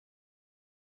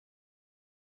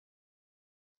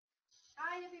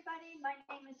Hi, everybody. My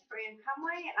name is Fran.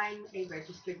 I'm a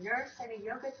registered nurse and a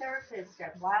yoga therapist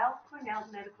at Weill Cornell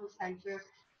Medical Center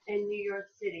in New York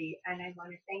City. And I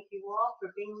want to thank you all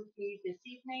for being with me this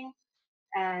evening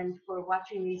and for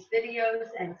watching these videos.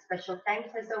 And special thanks,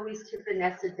 as always, to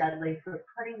Vanessa Dudley for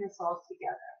putting this all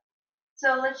together.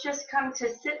 So let's just come to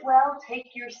sit well,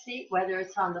 take your seat, whether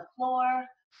it's on the floor,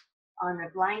 on a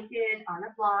blanket, on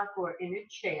a block, or in a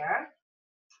chair,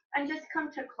 and just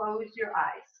come to close your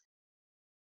eyes.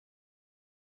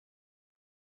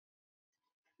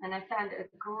 And I found a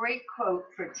great quote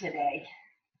for today.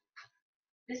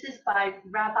 This is by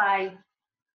Rabbi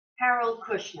Harold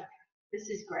Kushner. This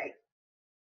is great.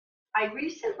 I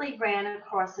recently ran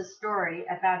across a story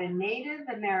about a Native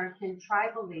American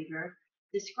tribal leader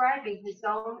describing his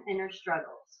own inner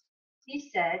struggles. He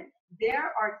said,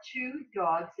 "There are two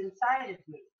dogs inside of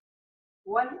me.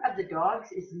 One of the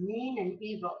dogs is mean and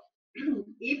evil.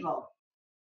 evil.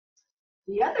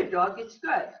 The other dog is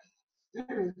good.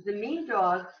 The mean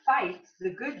dog fights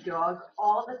the good dog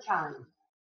all the time.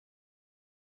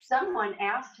 Someone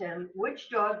asked him which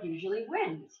dog usually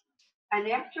wins, and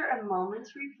after a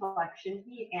moment's reflection,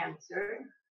 he answered,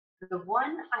 the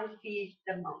one I feed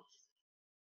the most."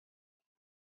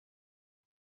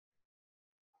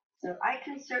 So I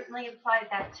can certainly apply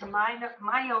that to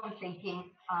my own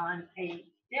thinking on a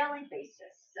daily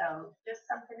basis. So just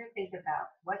something to think about.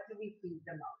 What do we feed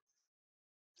the most?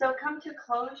 So come to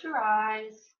close your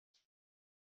eyes,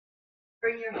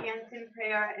 bring your hands in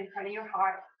prayer in front of your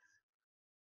heart,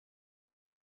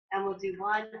 and we'll do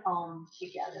one Om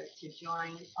together to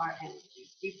join our energy.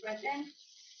 Deep breath in.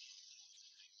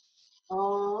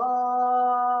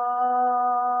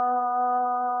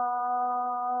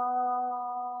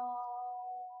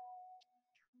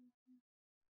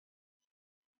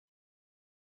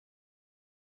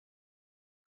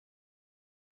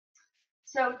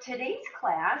 So today's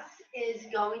class is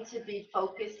going to be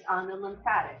focused on the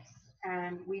lymphatics.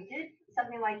 And we did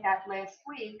something like that last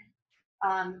week,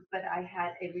 but I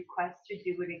had a request to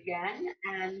do it again.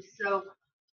 And so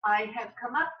I have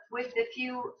come up with a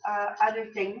few other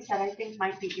things that I think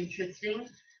might be interesting.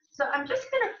 So I'm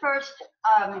just going to first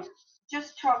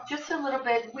just talk just a little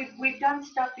bit. We've done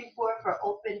stuff before for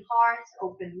open hearts,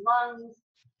 open lungs,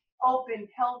 open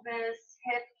pelvis,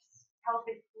 hips,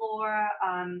 pelvic floor.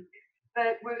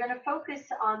 But we're going to focus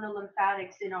on the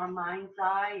lymphatics in our mind's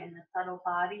eye and the subtle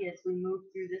body as we move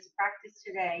through this practice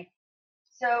today.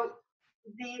 So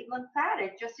the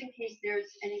lymphatic, just in case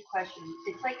there's any questions,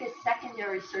 it's like a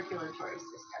secondary circulatory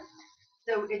system.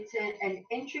 So it's an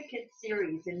intricate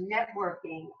series and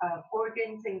networking of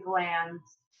organs and glands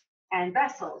and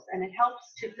vessels, and it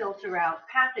helps to filter out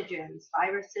pathogens,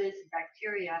 viruses,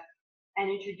 bacteria, and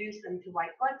introduce them to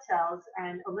white blood cells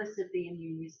and elicit the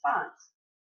immune response.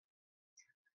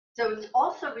 So it's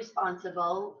also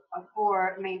responsible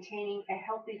for maintaining a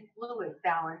healthy fluid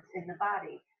balance in the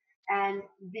body. And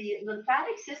the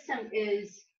lymphatic system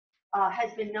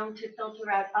has been known to filter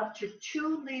out up to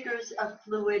 2 liters of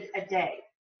fluid a day.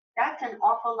 That's an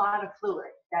awful lot of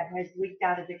fluid that has leaked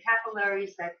out of the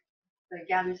capillaries, that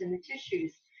gathers in the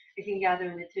tissues. It can gather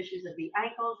in the tissues of the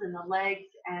ankles and the legs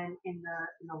and in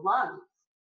the lungs.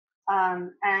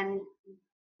 And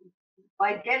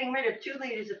by getting rid of 2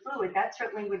 liters of fluid, that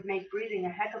certainly would make breathing a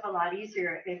heck of a lot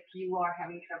easier if you are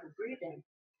having trouble breathing.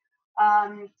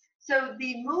 So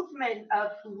the movement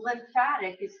of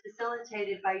lymphatic is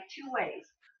facilitated by 2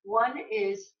 ways. One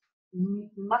is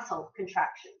muscle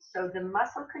contraction. So the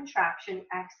muscle contraction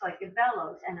acts like a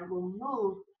bellows, and it will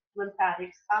move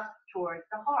lymphatics up toward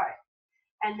the heart.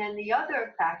 And then the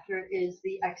other factor is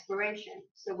the expiration.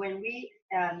 So when we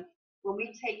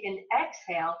take an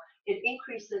exhale, it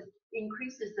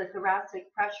increases the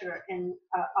thoracic pressure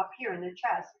up here in the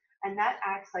chest, and that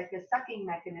acts like a sucking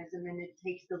mechanism, and it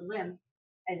takes the lymph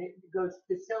and it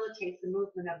facilitates the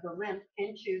movement of the lymph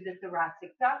into the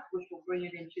thoracic duct, which will bring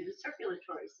it into the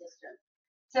circulatory system.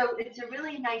 So it's a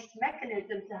really nice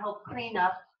mechanism to help clean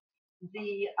up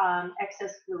the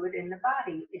excess fluid in the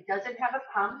body. It doesn't have a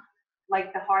pump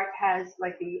like the heart has,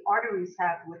 like the arteries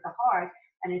have with the heart,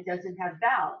 and it doesn't have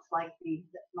valves like the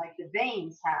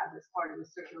veins have as part of the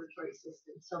circulatory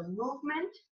system. So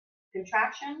movement,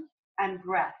 contraction, and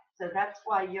breath. So that's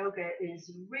why yoga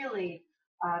is really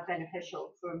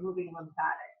beneficial for moving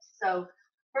lymphatics. So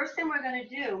first thing we're going to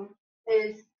do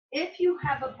is, if you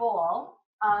have a ball,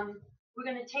 we're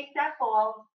going to take that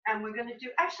ball and we're going to do,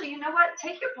 actually, you know what?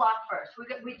 Take your block first.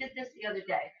 We did this the other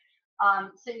day.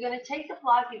 So you're going to take the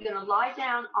block, you're going to lie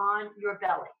down on your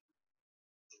belly.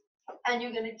 And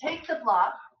you're going to take the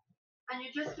block and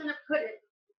you're just going to put it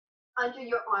under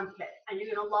your armpit. And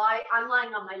you're going to lie, I'm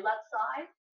lying on my left side,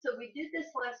 So we did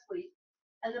this last week,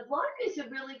 and the block is a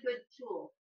really good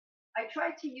tool. I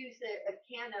tried to use a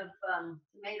can of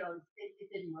tomatoes. It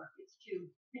didn't work.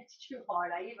 It's too hard.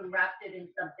 I even wrapped it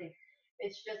in something.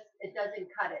 It's just it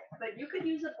doesn't cut it. But you could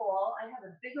use a ball. I have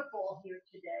a bigger ball here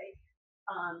today.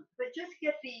 But just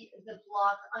get the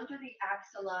block under the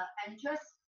axilla and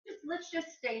just let's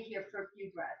just stay here for a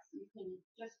few breaths. You can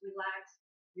just relax.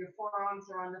 Your forearms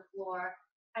are on the floor,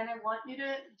 and I want you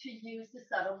to use the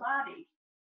subtle body,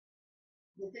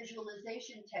 the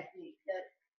visualization technique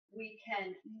that we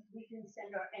can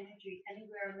send our energy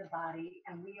anywhere in the body,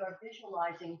 and we are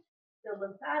visualizing the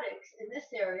lymphatics in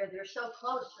this area. They're so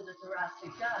close to the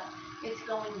thoracic duct, it's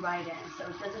going right in, so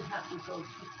it doesn't have to go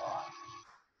too far.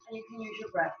 And you can use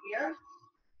your breath here,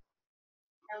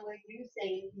 and we're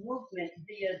using movement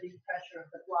via the pressure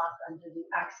of the block under the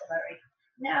axillary.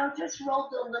 Now just roll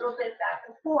a little bit back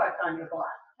and forth on your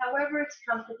block, however it's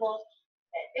comfortable.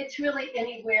 It's really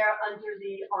anywhere under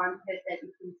the armpit that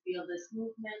you can feel this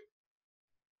movement.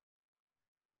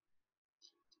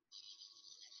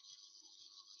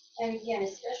 And again,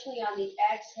 especially on the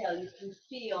exhale, you can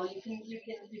feel, you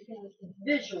can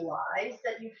visualize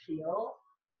that you feel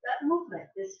that movement,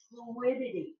 this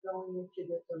fluidity going into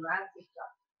the thoracic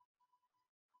duct.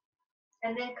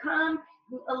 And then come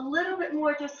a little bit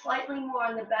more, just slightly more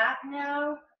on the back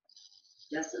now.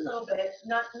 Just a little bit,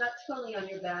 not totally on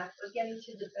your back, but getting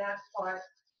to the back part,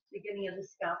 beginning of the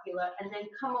scapula, and then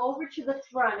come over to the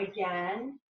front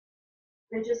again,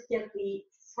 and just get the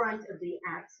front of the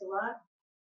axilla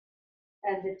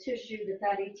and the tissue, the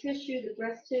fatty tissue, the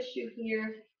breast tissue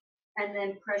here, and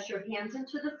then press your hands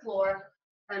into the floor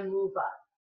and move up.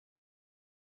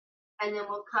 And then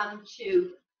we'll come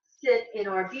to sit in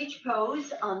our beach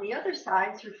pose on the other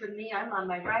side. So for me, I'm on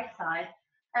my right side,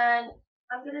 and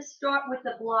I'm going to start with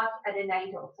the block at an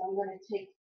angle. So I'm going to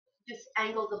just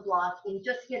angle the block and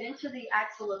just get into the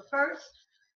axilla first,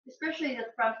 especially the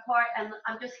front part. And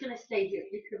I'm just going to stay here.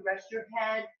 You can rest your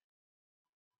head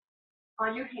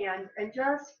on your hand and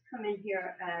just come in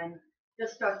here and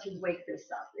just start to wake this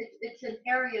up. It's an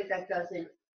area that doesn't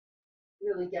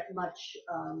really get much,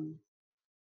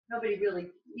 nobody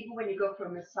really, even when you go for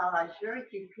a massage, very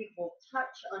few people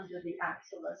touch under the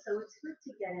axilla. So it's good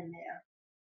to get in there.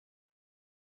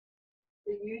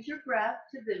 So use your breath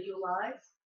to visualize,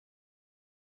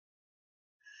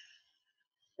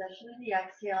 especially the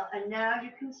exhale. And now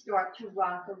you can start to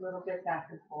rock a little bit back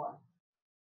and forth.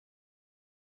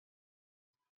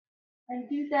 And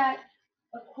do that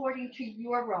according to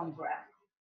your own breath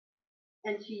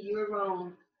and to your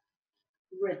own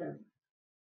rhythm.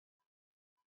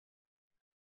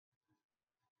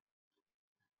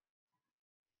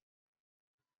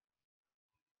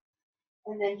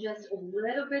 And then just a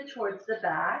little bit towards the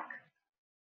back.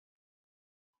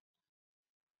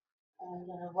 I'm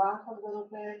going to rock a little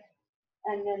bit.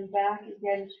 And then back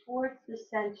again towards the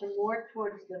center, more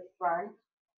towards the front.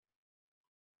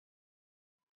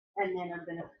 And then I'm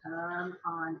going to come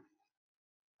on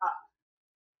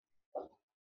up.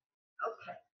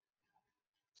 Okay.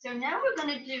 So now we're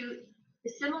going to do a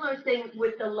similar thing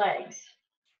with the legs.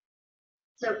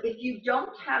 So if you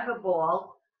don't have a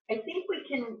ball, I think we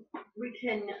can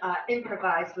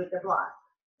improvise with the block.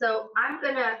 So I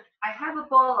have a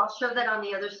ball. I'll show that on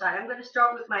the other side. I'm going to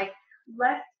start with my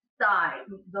left thigh,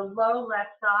 the low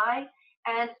left thigh,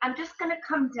 and I'm just going to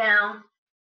come down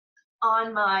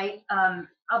on my,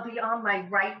 I'll be on my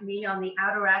right knee, on the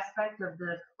outer aspect of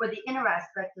or the inner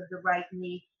aspect of the right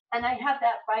knee, and I have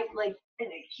that right leg, and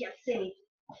I can't see me.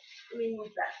 Let me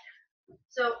move that.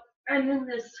 So I'm in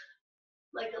this,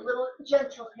 like a little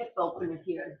gentle hip opener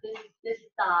here. This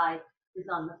thigh is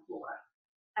on the floor.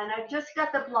 And I've just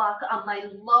got the block on my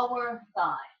lower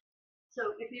thigh.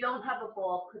 So if you don't have a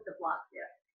ball, put the block there.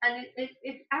 And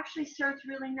it actually serves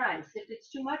really nice. If it's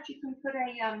too much, you can put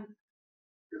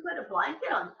a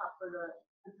blanket on top of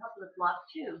the block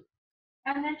too.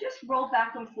 And then just roll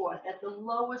back and forth at the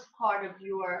lowest part of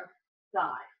your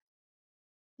thigh.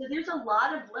 So there's a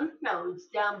lot of lymph nodes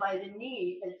down by the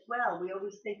knee as well. We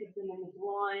always think of them in the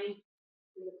groin,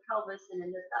 in the pelvis, and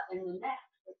in the neck.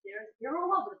 But they're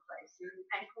all over the place. They're in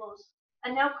the ankles.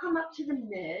 And now come up to the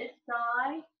mid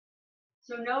thigh.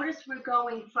 So notice we're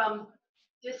going from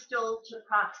distal to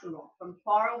proximal, from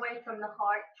far away from the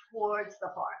heart towards the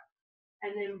heart.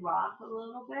 And then rock a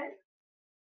little bit.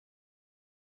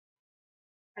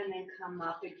 And then come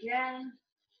up again.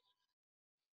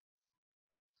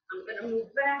 I'm going to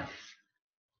move back.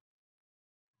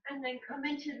 And then come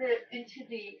into the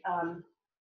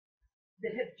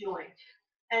hip joint.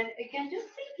 And again, just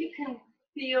see if you can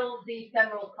feel the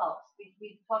femoral pulse.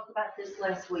 We talked about this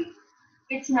last week.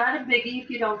 It's not a biggie if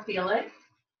you don't feel it.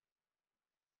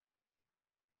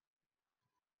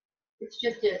 It's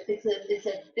just it's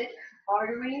a thick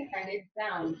artery and it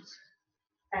bounds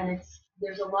and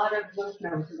there's a lot of lymph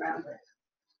nodes around it.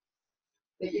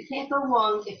 But you can't go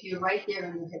wrong if you're right there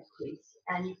in the hip crease.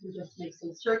 And you can just make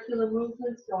some circular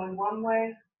movements going one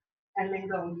way and then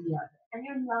going the other. And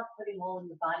you're not putting all of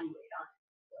your body weight on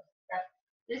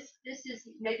it. So this is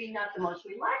maybe not the most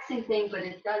relaxing thing, but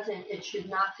it should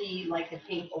not be like a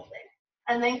painful thing.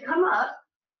 And then come up,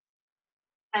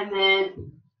 and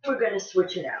then we're going to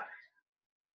switch it out.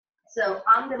 So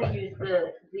I'm going to use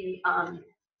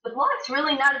the block's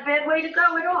really not a bad way to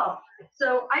go at all.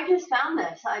 So I just found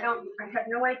this. I have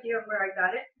no idea where I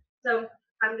got it. So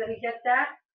I'm going to get that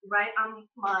right on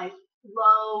my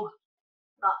low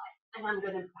thigh. And I'm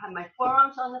going to have my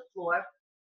forearms on the floor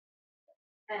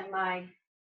and my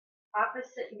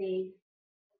opposite knee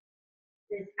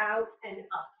is out and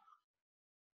up.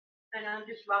 And I'm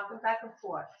just rocking back and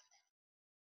forth.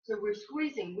 So we're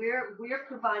squeezing. We're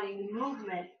providing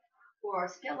movement for our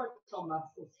skeletal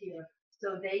muscles here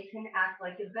so they can act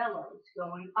like a bellows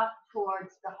going up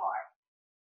towards the heart.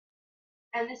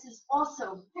 And this is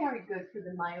also very good for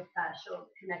the myofascial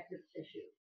connective tissue,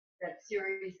 that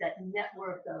series, that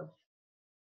network of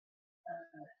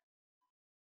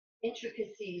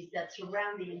intricacies that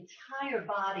surround the entire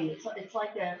body. It's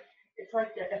like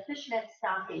the fishnet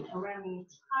stocking around the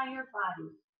entire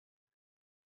body.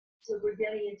 So we're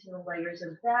getting into the layers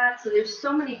of that. So there's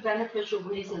so many beneficial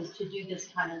reasons to do this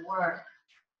kind of work.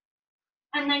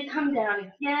 And then come down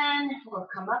again, or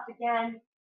come up again,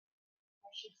 I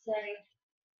should say.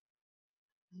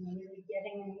 And really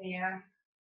getting in there.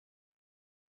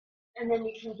 And then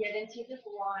you can get into the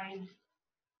blind.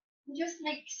 And just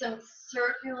make some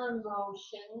circular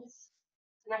motions.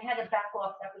 And I had to back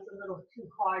off. That was a little too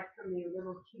hard for me, a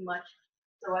little too much.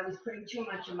 So I was putting too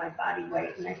much of my body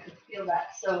weight, and I could feel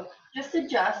that. So just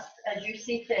adjust as you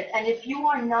see fit. And if you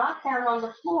are not down on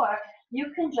the floor,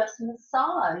 you can just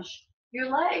massage your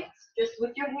legs just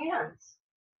with your hands.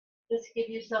 Just give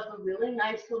yourself a really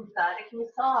nice lymphatic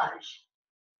massage.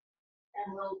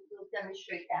 And we'll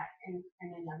demonstrate that in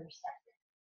another second.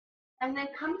 And then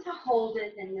come to hold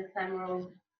it in the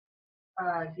femoral,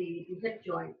 the hip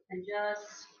joint, and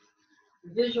just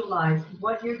visualize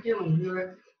what you're doing.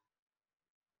 You're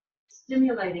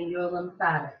stimulating your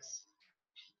lymphatics.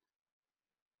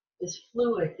 This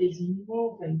fluid is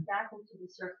moving back into the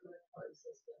circulatory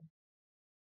system,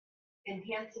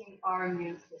 enhancing our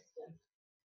immune system.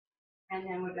 And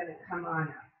then we're going to come on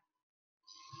up.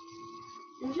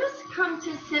 And just come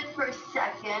to sit for a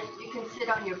second. You can sit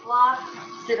on your block,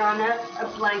 sit on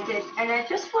a blanket, and I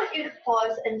just want you to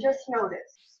pause and just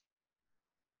notice.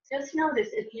 Just notice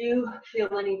if you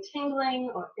feel any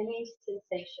tingling or any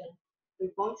sensation.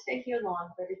 We won't stay here long,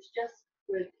 but it's just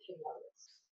good to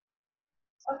notice.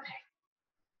 Okay.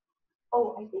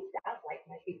 Oh, I think that light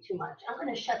might be too much. I'm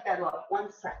going to shut that off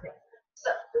 1 second. So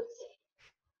let's see.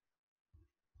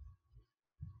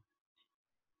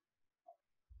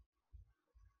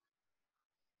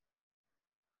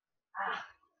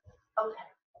 Okay.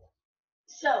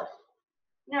 So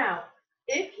now,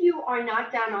 if you are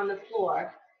not down on the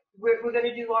floor, we're going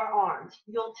to do our arms.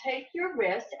 You'll take your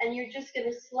wrist and you're just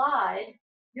going to slide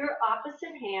your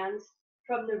opposite hands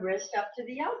from the wrist up to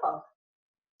the elbow.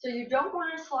 So you don't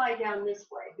want to slide down this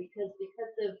way because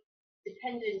of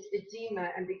dependent edema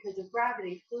and because of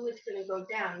gravity, fluid's going to go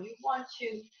down. You want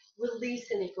to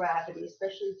release any gravity,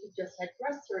 especially if you just had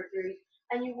breast surgery,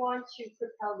 and you want to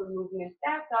propel the movement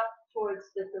back up towards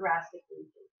the thoracic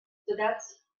region. So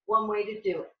that's one way to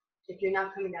do it. If you're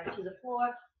not coming down to the floor,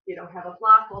 you don't have a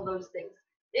block, all those things.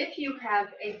 If you have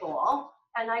a ball,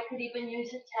 and I could even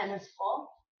use a tennis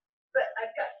ball, but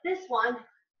I've got this one,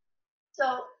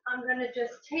 so I'm going to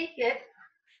just take it,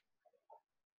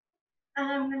 and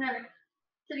I'm going to,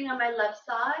 sitting on my left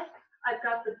side, I've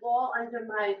got the ball under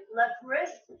my left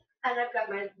wrist, and I've got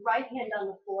my right hand on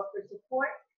the floor for support,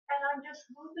 and I'm just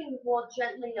moving the ball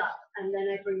gently up, and then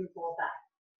I bring the ball back.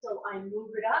 So I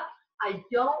move it up. I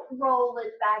don't roll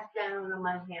it back down on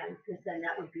my hand, because then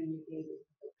that would be negated.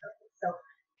 So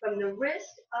from the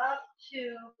wrist up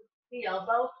to the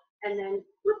elbow, and then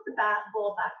flip the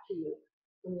ball back to you.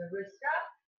 From the wrist up,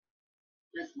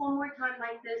 just one more time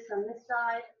like this on this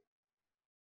side,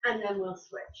 and then we'll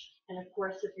switch. And of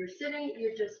course, if you're sitting,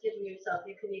 you're just giving yourself,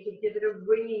 you can even give it a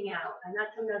wringing out. And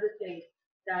that's another thing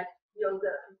that yoga,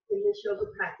 in this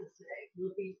yoga practice today,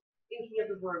 we'll be thinking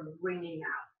of the word wringing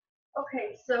out.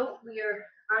 Okay, so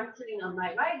I'm sitting on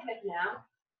my right head now,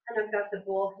 and I've got the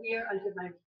ball here under my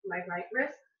right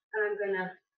wrist, and I'm gonna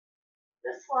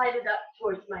just slide it up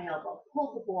towards my elbow.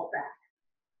 Pull the ball back.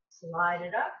 Slide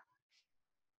it up,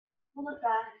 pull it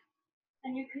back,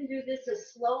 And you can do this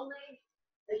as slowly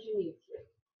as you need to.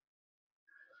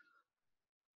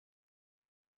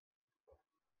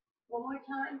 One more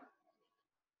time,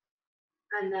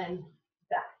 and then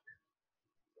back.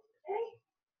 Okay?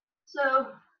 So,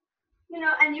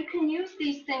 and you can use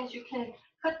these things. You can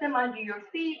put them under your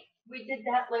feet. We did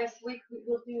that last week.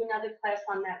 We'll do another class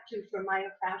on that too for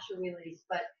myofascial release.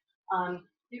 But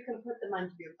you can put them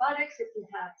under your buttocks if you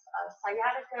have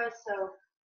sciatica. So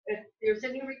if there's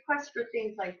any requests for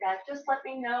things like that, just let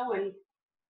me know and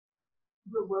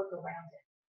we'll work around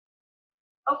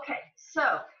it. Okay, so,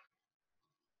 all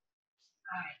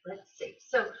right, let's see.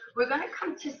 So we're going to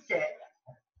come to sit.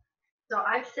 So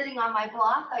I'm sitting on my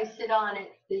block. I sit on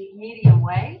it the medium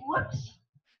way. Whoops.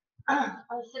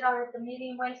 I'll sit on it the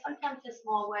medium way, sometimes the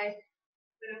small way,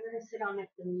 but I'm going to sit on it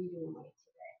the medium way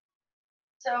today.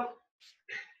 So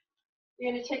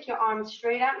you're going to take your arms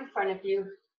straight out in front of you.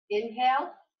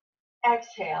 Inhale,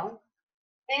 exhale.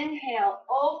 Inhale,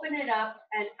 open it up,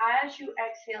 and as you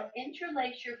exhale,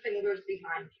 interlace your fingers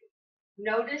behind you.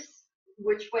 Notice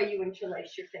which way you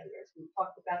interlace your fingers. We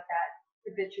talked about that,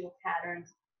 habitual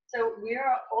patterns. So we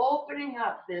are opening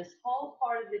up this whole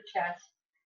part of the chest.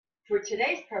 For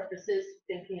today's purposes,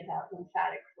 thinking about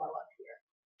lymphatic flow up here.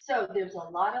 So there's a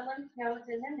lot of lymph nodes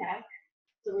in the neck.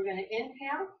 So we're going to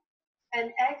inhale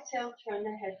and exhale, turn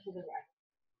the head to the right.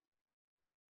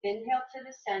 Inhale to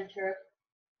the center,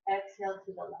 exhale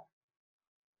to the left.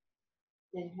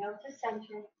 Inhale to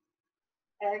center,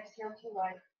 exhale to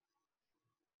right.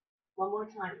 One more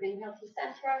time. Inhale to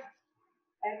center,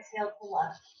 exhale to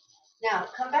left. Now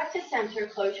come back to center,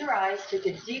 close your eyes, take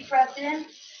a deep breath in,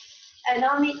 and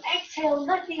on the exhale,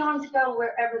 let the arms go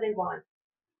wherever they want.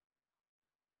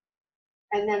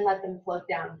 And then let them float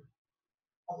down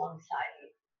alongside you.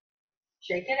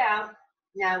 Shake it out.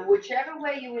 Now, whichever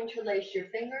way you interlace your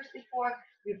fingers before,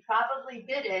 you probably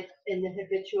did it in the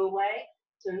habitual way.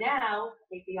 So now,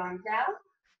 take the arms out.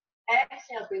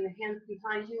 Exhale, bring the hands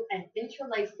behind you and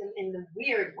interlace them in the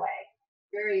weird way.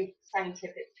 Very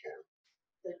scientific term.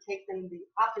 So take them the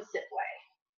opposite way,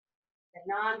 the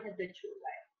non-habitual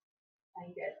way.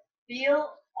 And good.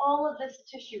 Feel all of this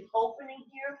tissue opening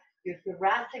here. Your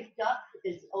thoracic duct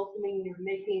is opening.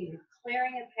 You're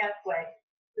clearing a pathway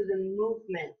to the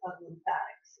movement of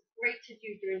lymphatics. Great to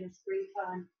do during the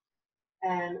springtime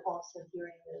and also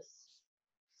during this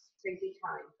crazy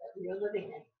time that we are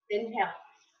living in. Inhale.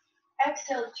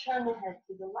 Exhale, turn the head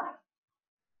to the left.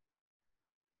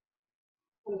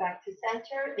 Come back to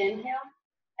center. Inhale.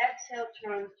 Exhale,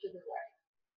 turn to the right.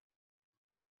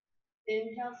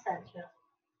 Inhale, center.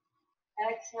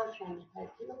 Exhale, turn the head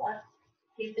to the left.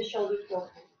 Keep the shoulders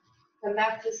open. Come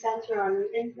back to center on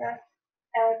your in-breath.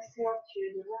 Exhale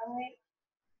to the right.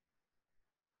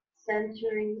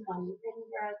 Centering on the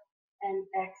in-breath and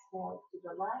exhale to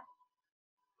the left.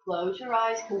 Close your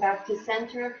eyes. Come back to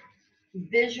center.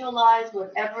 Visualize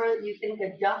whatever you think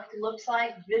a duct looks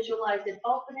like. Visualize it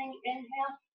opening.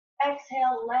 Inhale.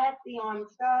 Exhale. Let the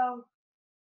arms go.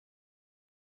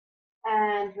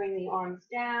 And bring the arms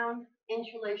down.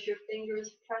 Interlace your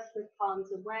fingers. Press the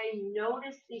palms away.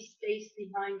 Notice the space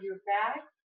behind your back,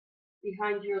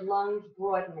 behind your lungs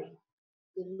broadening.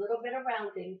 A little bit of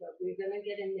rounding, but we're going to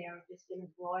get in there. We're just going to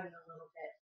broaden a little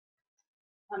bit.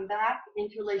 Come back.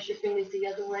 Interlace your fingers the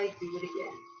other way. Do it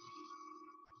again.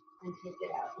 And take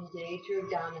it out. Engage your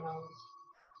abdominals.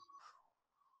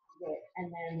 Good.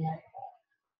 And then let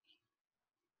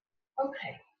go.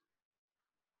 Okay.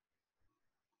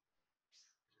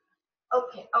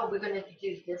 Okay. Oh, we're going to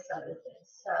do this other thing.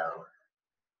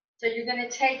 So you're going to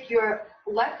take your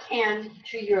left hand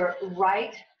to your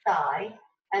right thigh,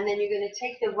 and then you're going to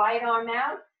take the right arm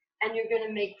out, and you're going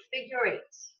to make figure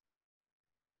eights.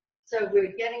 So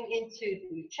we're getting into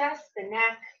the chest, the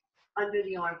neck, under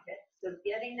the armpit. So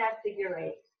getting that figure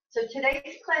eight. So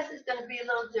today's class is going to be a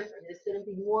little different. It's going to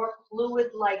be more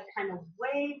fluid-like, kind of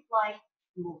wave-like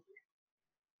movement.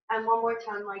 And one more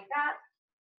time like that,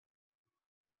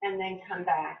 and then come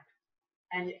back.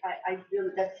 And I feel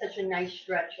that's such a nice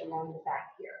stretch along the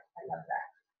back here. I love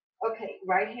that. Okay,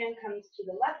 right hand comes to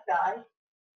the left thigh.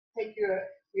 Take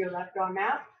your left arm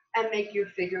out and make your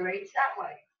figure eights that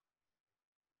way.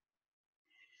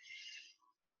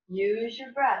 Use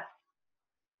your breath.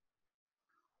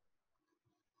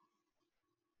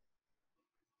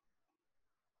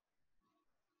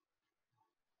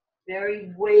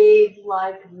 Very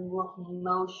wave-like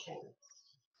motions.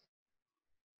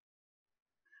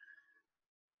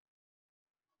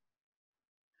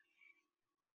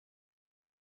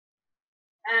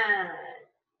 And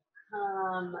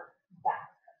come back.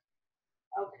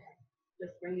 Okay,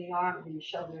 just bring the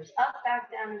shoulders up,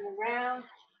 back, down, and around.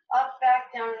 Up,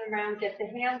 back, down, and around. Get the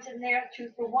hands in there.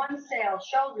 2-for-1 sale.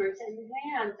 Shoulders and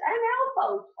hands and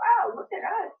elbows. Wow, look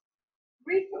at us.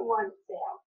 3-for-1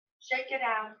 sale. Shake it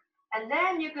out. And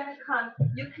then you're going to come,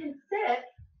 you can sit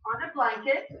on a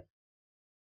blanket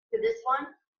for this one.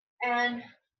 And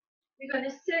you're going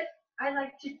to sit, I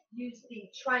like to use the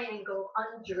triangle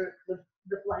under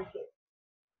the blanket.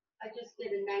 I just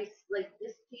get a nice, like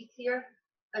this piece here,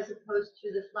 as opposed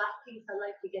to the flat piece. I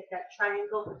like to get that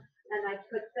triangle, and I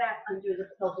put that under the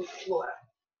pelvic floor.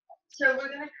 So we're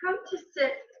going to come to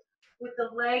sit with the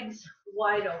legs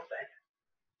wide open.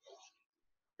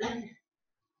 And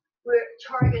we're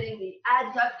targeting the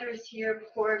adductors here, of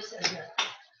course, and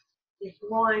the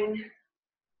groin,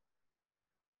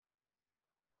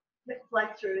 hip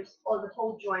flexors, or the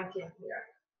whole joint in here.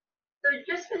 So you're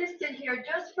just going to sit here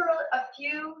just for a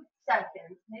few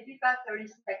seconds, maybe about 30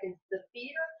 seconds. The feet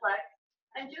are flexed,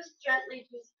 and just gently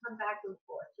just come back and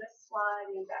forth, just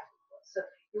sliding back and forth. So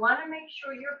you want to make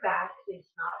sure your back is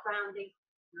not rounding,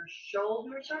 your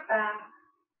shoulders are back,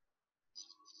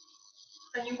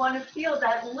 and you want to feel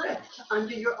that lift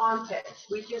under your armpits.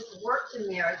 We just worked in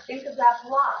there. Think of that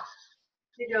block,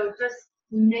 just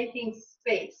making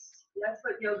space. That's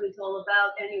what yoga is all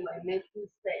about anyway, making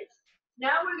space.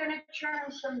 Now we're going to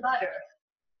churn some butter.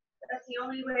 That's the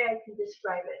only way I can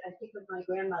describe it. I think of my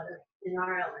grandmother in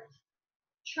Ireland.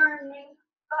 Churning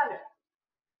butter.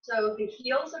 So the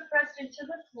heels are pressed into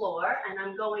the floor, and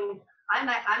I'm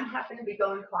happen to be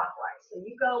going clockwise. So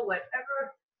you go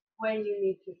whatever way you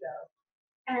need to go.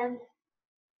 And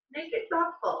make it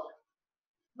thoughtful,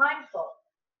 mindful.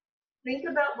 Think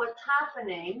about what's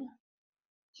happening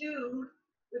to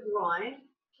the groin,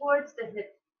 towards the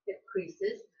hip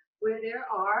creases, where there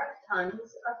are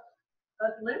tons of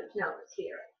lymph nodes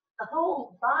here. The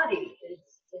whole body is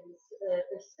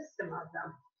a system of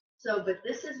them. So, but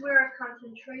this is where our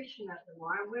concentration of them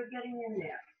are, and we're getting in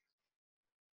there.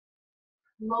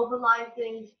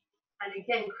 Mobilizing, and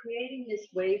again, creating this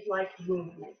wave-like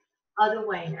movement. Other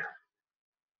way now.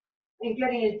 And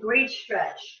getting a great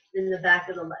stretch in the back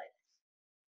of the legs,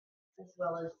 as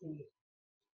well as the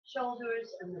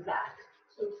shoulders and the back.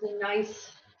 So it's a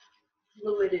nice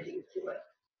fluidity to it.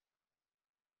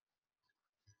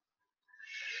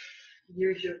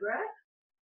 Use your breath,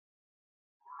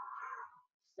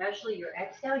 especially your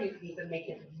exhale. You can even make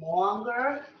it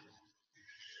longer.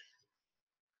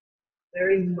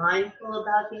 Very mindful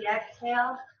about the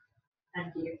exhale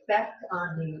and the effect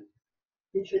on the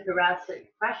intrathoracic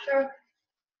pressure.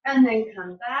 And then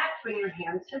come back, bring your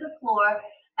hands to the floor,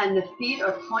 and the feet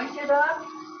are pointed up,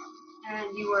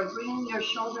 and you are bringing your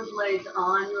shoulder blades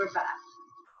on your back.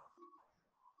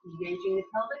 Engaging the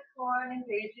pelvic floor and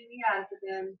engaging the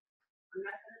abdomen. I'm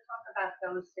not going to talk about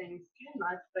those things too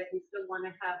much, but you still want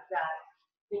to have that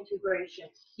integration.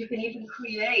 You can even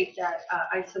create that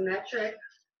isometric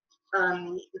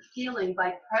feeling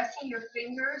by pressing your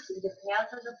fingers, the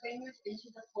pads of the fingers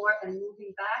into the floor and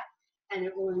moving back, and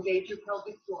it will engage your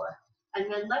pelvic floor.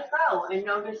 And then let go and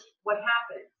notice what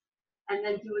happens. And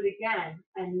then do it again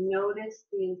and notice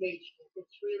the engagement.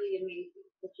 It's really amazing.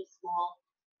 Such a small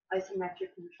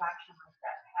isometric contraction like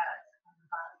that has on the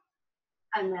body.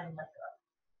 And then let go.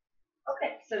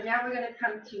 Okay, so now we're going to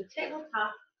come to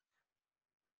tabletop.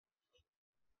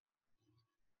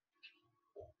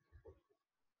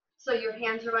 So your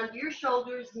hands are under your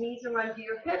shoulders, knees are under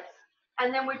your hips,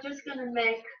 and then we're just going to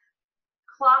make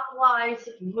clockwise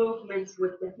movements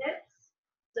with the hips.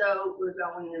 So we're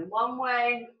going in one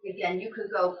way. Again, you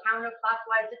could go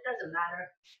counterclockwise. It doesn't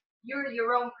matter. You're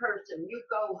your own person. You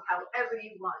go however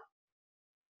you want.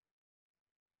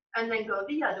 And then go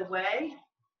the other way.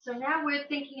 So now we're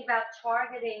thinking about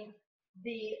targeting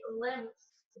the lymph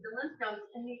nodes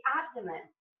in the abdomen.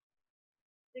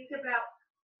 Think about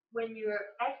when you're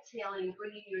exhaling,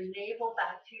 bringing your navel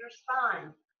back to your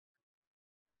spine.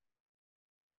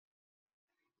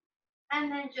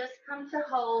 And then just come to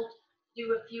hold,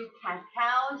 do a few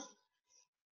cat-cows,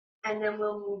 and then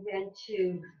we'll move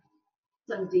into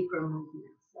some deeper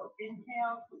movements. So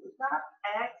inhale to look up,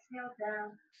 exhale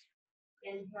down,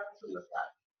 inhale to look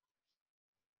up,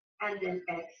 and then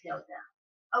exhale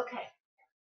down. Okay.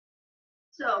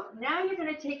 So now you're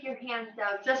going to take your hands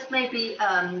out just maybe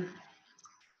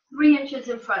 3 inches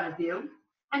in front of you,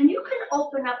 and you can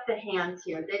open up the hands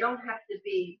here. They don't have to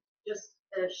be just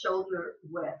a shoulder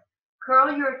width.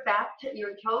 Curl your back to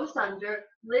your toes under,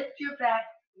 lift your back,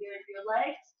 your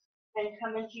legs, and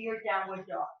come into your downward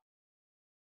dog.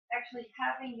 Actually,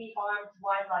 having the arms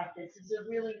wide like this is a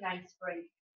really nice break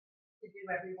to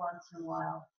do every once in a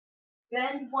while.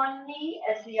 Bend one knee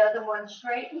as the other one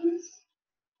straightens,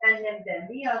 and then bend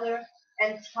the other,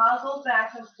 and toggle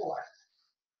back and forth.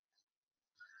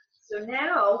 So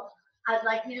now I'd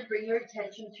like you to bring your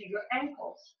attention to your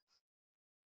ankles.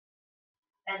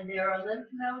 And there are lymph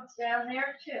nodes down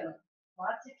there too.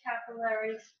 Lots of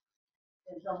capillaries.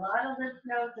 There's a lot of lymph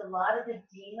nodes, a lot of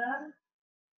edema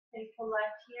can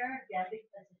collect here, again,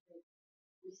 because of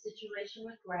the situation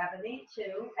with gravity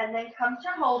too. And then come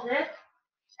to hold it.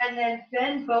 And then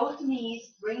bend both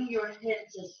knees, bring your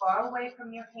hips as far away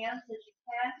from your hands as you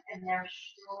can, and now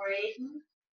straighten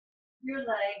your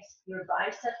legs. Your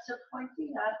biceps are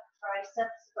pointing up,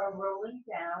 triceps are rolling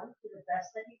down to the best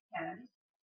that you can.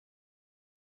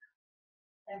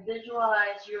 And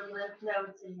visualize your lymph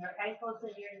nodes in your ankles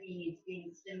and your knees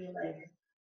being stimulated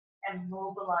and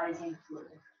mobilizing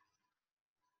fluid.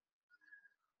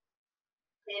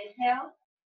 Inhale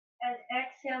and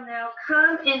exhale now.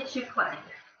 Come into plank.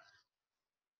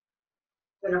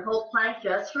 Going to hold plank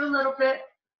just for a little bit.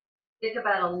 Think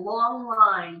about a long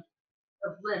line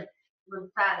of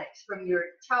lymphatics from your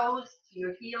toes to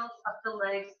your heels, up the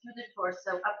legs, through the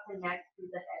torso, up the neck, through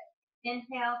the head.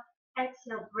 Inhale,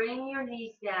 exhale, bring your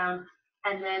knees down,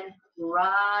 and then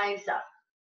rise up.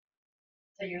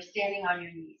 So you're standing on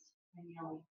your knees and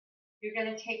kneeling. You're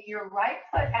going to take your right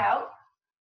foot out.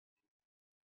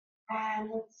 And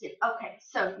let's see. Okay,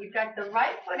 so you've got the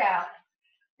right foot out.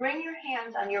 Bring your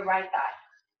hands on your right thigh.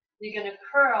 You're going to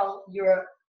curl your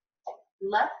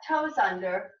left toes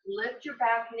under, lift your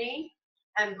back knee,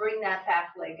 and bring that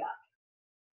back leg up.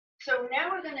 So now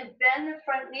we're going to bend the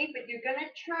front knee, but you're going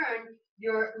to turn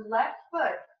your left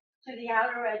foot to the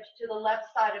outer edge, to the left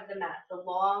side of the mat, the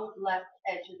long left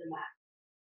edge of the mat.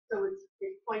 So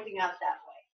it's pointing out that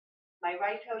way. My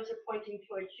right toes are pointing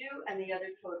towards you, and the other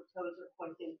toes are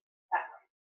pointing that way.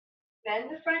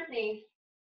 Bend the front knee,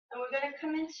 and we're going to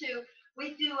come into,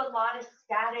 we do a lot of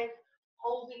static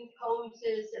holding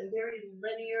poses and very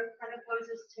linear kind of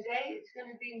poses. Today it's going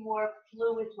to be more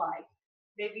fluid-like,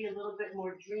 maybe a little bit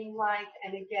more dreamlike,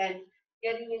 and again,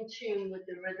 getting in tune with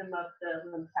the rhythm of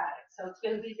the lymphatics. So it's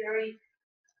going to be very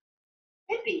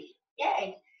hippie.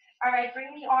 Yay. All right,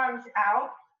 bring the arms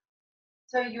out.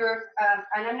 So you're,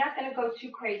 and I'm not going to go too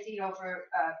crazy over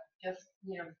just,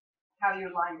 how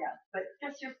you're lined up, but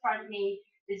just your front knee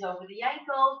is over the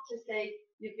ankle to say,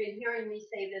 you've been hearing me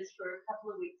say this for a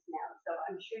couple of weeks now, so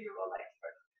I'm sure you're all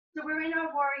experts. So we're in our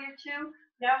warrior two.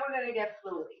 Now we're going to get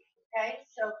fluidy, okay?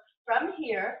 So from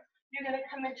here, you're going to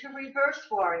come into reverse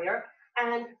warrior,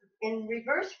 and in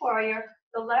reverse warrior,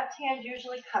 the left hand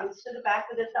usually comes to the back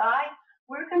of the thigh.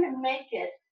 We're going to make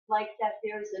it like that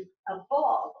there's a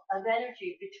ball of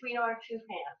energy between our two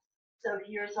hands. So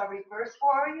here's our reverse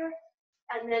warrior,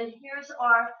 and then here's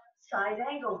our side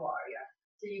angle warrior.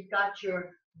 So you've got your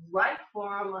right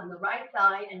forearm on the right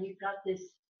thigh, and you've got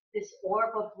this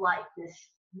orb of light, this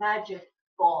magic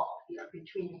ball here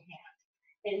between your hands.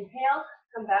 Inhale,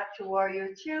 come back to warrior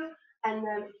two, and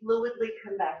then fluidly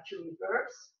come back to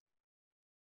reverse.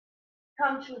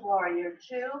 Come to warrior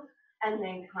two, and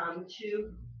then come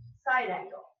to side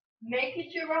angle. Make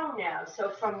it your own now.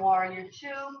 So from warrior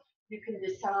two, you can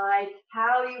decide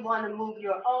how you want to move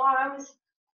your arms,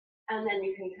 and then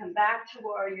you can come back to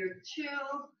warrior two,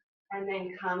 and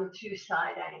then come to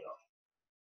side angle.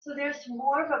 So there's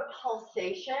more of a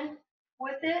pulsation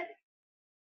with it.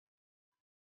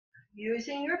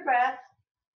 Using your breath.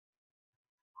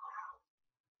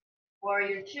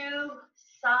 Warrior two,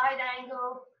 side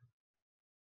angle,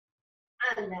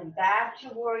 and then back to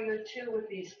warrior two with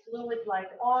these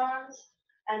fluid-like arms,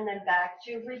 and then back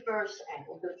to reverse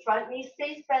angle. The front knee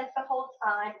stays bent the whole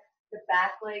time. The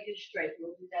back leg is straight.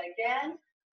 We'll do that again.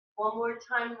 One more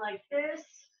time like this.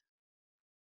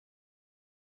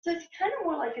 So it's kind of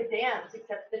more like a dance,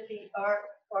 except the feet are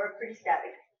pretty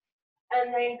static.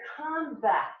 And then come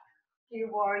back to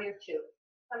your warrior two.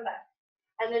 Come back.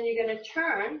 And then you're going to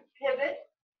turn, pivot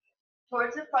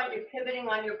towards the front. You're pivoting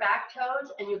on your back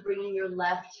toes, and you're bringing your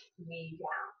left knee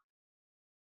down.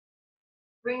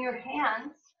 Bring your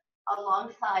hands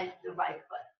alongside the right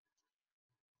foot.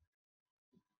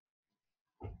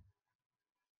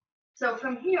 So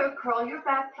from here, curl your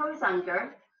back toes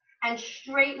under and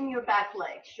straighten your back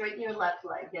leg, straighten your left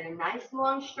leg. Get a nice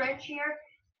long stretch here.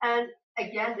 And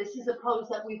again, this is a pose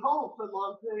that we hold for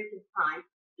long periods of time,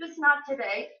 just not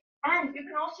today. And you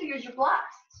can also use your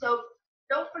blocks. So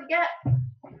don't forget,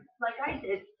 like I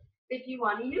did, if you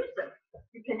want to use them.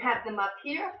 You can have them up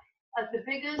here at the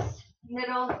biggest,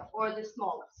 middle, or the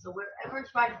smallest. So wherever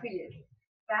it's right for you.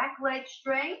 Back leg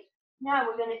straight. Now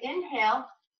we're going to inhale.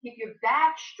 Keep your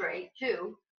back straight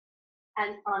too.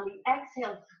 And on the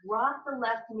exhale, drop the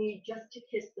left knee just to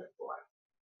kiss the floor.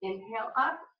 Inhale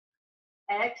up.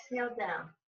 Exhale down.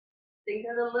 Think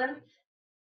of the lymph,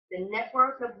 the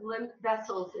network of lymph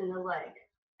vessels in the leg.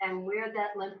 and where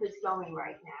that lymph is going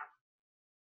right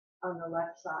now on the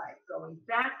left side, going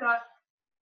back up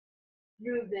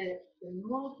through the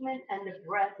movement and the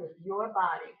breath of your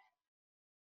body,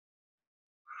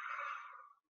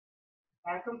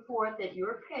 back and forth at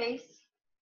your pace.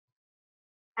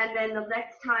 And then the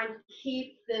next time,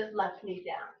 keep the left knee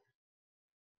down.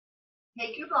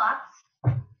 Take your blocks,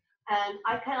 and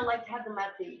I kind of like to have them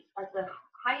at the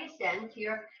highest end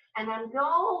here, and I'm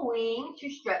going to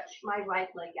stretch my right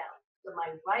leg out. So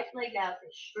my right leg out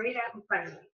is straight out in front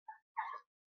of me.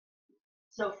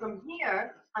 So from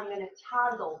here, I'm going to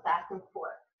toggle back and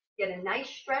forth. Get a nice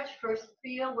stretch. First,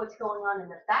 feel what's going on in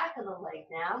the back of the leg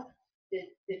now.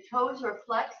 The toes are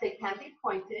flexed. They can be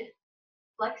pointed.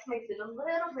 Flex makes it a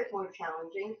little bit more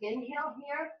challenging. Inhale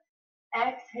here.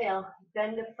 Exhale.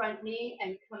 Bend the front knee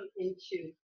and come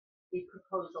into the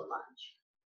proposal lunge.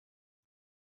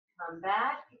 Come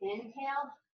back.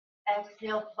 Inhale.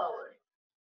 Exhale forward.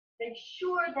 Make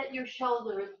sure that your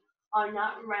shoulders are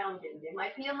not rounded. There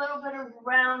might be a little bit of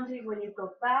rounding when you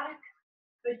go back,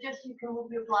 but just you can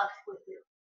move your blocks with you.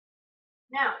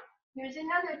 Now, here's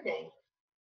another thing.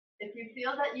 If you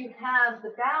feel that you have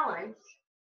the balance,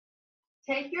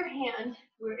 take your hand,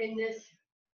 we're in this,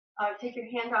 take your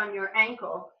hand on your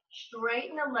ankle,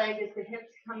 straighten the leg as the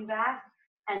hips come back,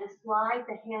 and slide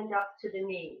the hand up to the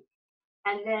knee.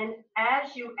 And then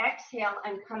as you exhale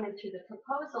and come into the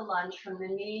proposal lunge from the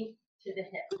knee to the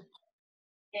hip.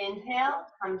 Inhale,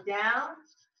 come down,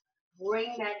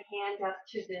 bring that hand up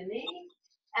to the knee,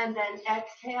 and then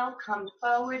exhale, come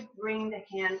forward, bring the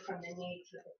hand from the knee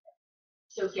to the hip.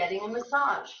 So getting a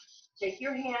massage. Take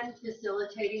your hand,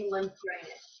 facilitating lymph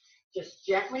drainage. Just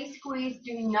gently squeeze.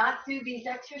 Do not do these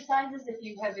exercises if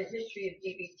you have a history of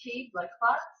DVT, blood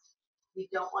clots. You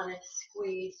don't want to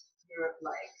squeeze your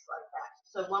legs like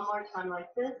that. So one more time like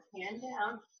this, hand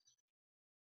down,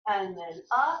 and then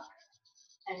up,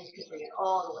 and you can bring it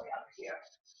all the way up here.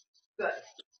 Good.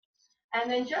 And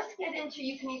then just get into,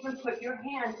 you can even put your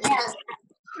hand in the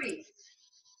crease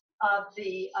of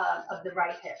the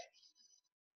right hip.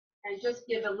 And just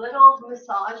give a little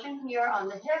massage in here on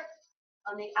the hip,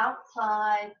 on the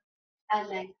outside, and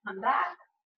then come back.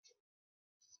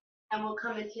 And we'll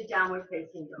come into downward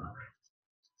facing dog.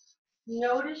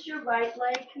 Notice your right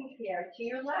leg compared to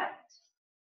your left.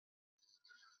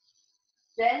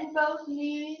 Bend both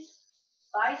knees,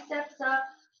 biceps up,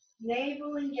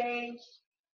 navel engaged.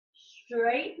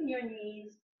 Straighten your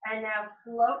knees, and now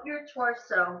float your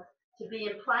torso to be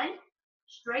in plank,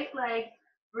 straight leg.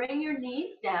 Bring your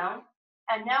knees down,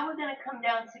 and now we're going to come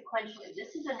down sequentially.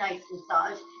 This is a nice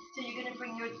massage. So you're going to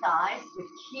bring your thighs, but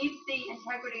keep the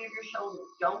integrity of your shoulders.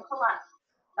 Don't collapse.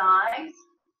 Thighs,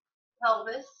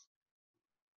 pelvis,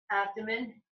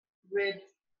 abdomen, ribs,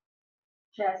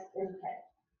 chest, and head.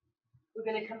 We're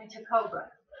going to come into cobra.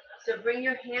 So bring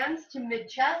your hands to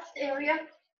mid-chest area,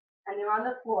 and they're on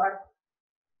the floor.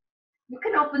 You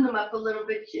can open them up a little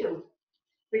bit too,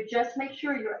 but just make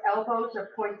sure your elbows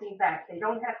are pointing back. They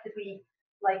don't have to be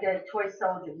like a toy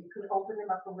soldier. You can open them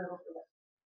up a little bit.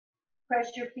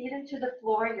 Press your feet into the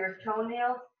floor, your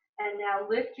toenails, and now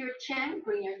lift your chin,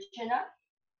 bring your chin up,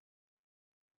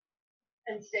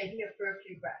 and stay here for a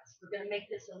few breaths. We're going to make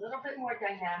this a little bit more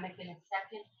dynamic in a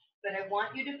second, but I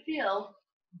want you to feel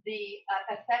the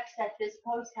effects that this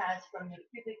pose has from your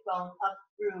pubic bone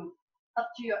up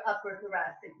to your upper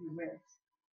thoracic ribs.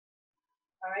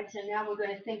 All right, so now we're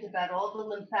going to think about all the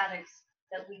lymphatics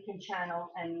that we can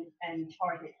channel and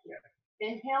target here.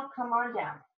 Inhale, come on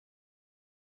down.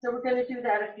 So we're going to do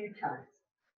that a few times.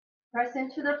 Press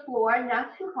into the floor,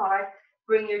 not too hard.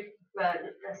 Bring your,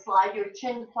 slide your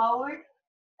chin forward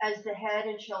as the head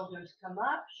and shoulders come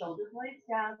up, shoulder blades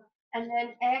down, and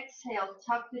then exhale,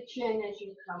 tuck the chin as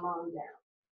you come on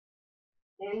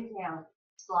down. Inhale,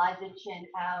 slide the chin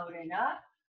out and up.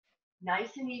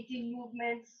 Nice and easy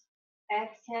movements.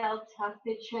 Exhale, tuck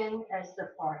the chin as the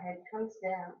forehead comes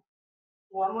down.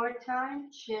 One more time,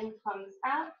 chin comes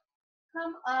out,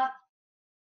 come up,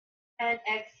 and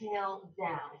exhale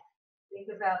down. Think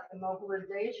about the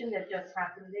mobilization that just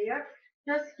happened there.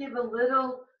 Just give a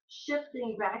little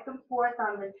shifting back and forth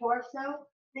on the torso.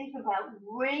 Think about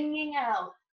wringing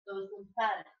out those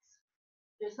lymphatics,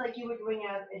 just like you would wring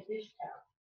out a dish towel.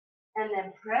 And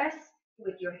then press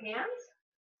with your hands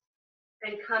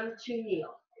and come to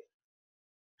kneel.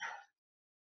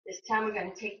 This time we're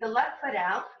going to take the left foot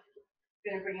out.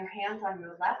 You're going to bring your hands on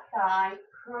your left thigh,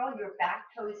 curl your back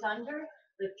toes under,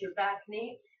 lift your back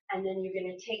knee, and then you're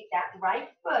going to take that right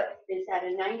foot is at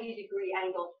a 90-degree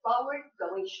angle forward,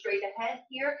 going straight ahead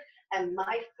here, and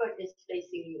my foot is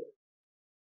facing you.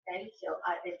 Okay, so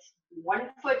it's one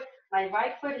foot, my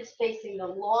right foot is facing the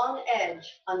long edge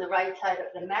on the right side of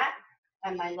the mat,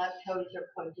 and my left toes are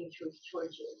pointing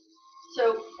towards you.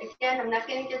 So again, I'm not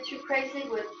going to get too crazy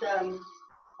with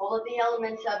all of the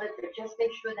elements of it, but just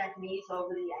make sure that knee's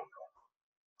over the ankle.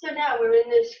 So now we're in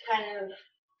this kind of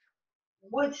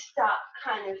Woodstock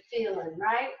kind of feeling,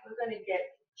 right? We're going to get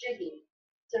jiggy.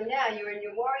 So now you're in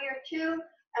your warrior two,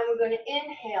 and we're going to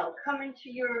inhale, come into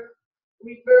your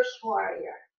reverse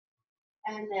warrior,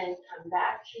 and then come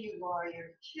back to your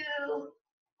warrior two,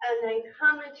 and then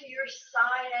come into your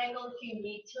side angle. If you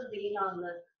need to lean on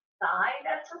the thigh,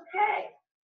 that's okay.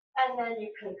 And then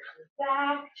you can come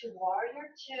back to warrior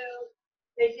two.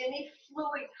 Make any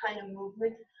fluid kind of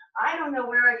movement. I don't know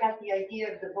where I got the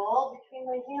idea of the ball between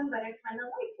my hands, but I kind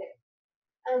of like it.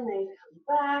 And then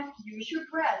come back, use your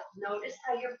breath. Notice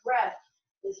how your breath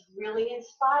is really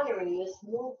inspiring this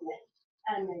movement.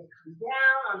 And then come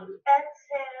down on the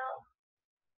exhale.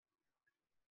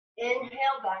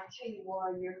 Inhale back to your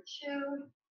warrior two.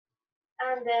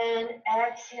 And then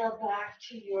exhale back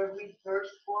to your reverse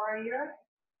warrior.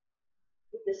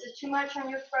 If this is too much on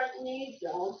your front knee,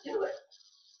 don't do it.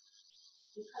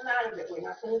 You come out of it. We're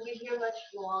not going to be here much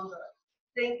longer.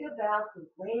 Think about the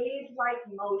wave-like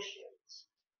motions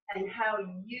and how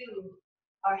you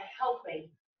are helping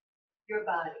your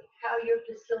body, how you're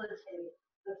facilitating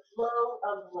the flow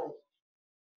of lymph.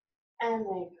 And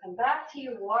then come back to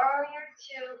your warrior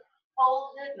two.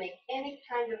 Hold it. Make any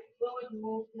kind of fluid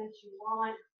movements you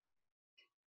want,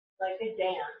 like a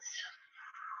dance.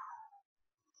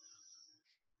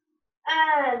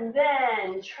 And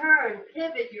then turn,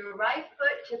 pivot your right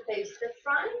foot to face the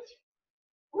front.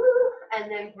 Woo, and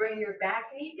then bring your back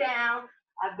knee down.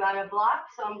 I've got a block,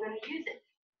 so I'm going to use it.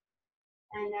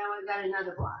 And now I've got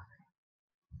another block.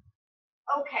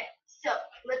 Okay, so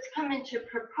let's come into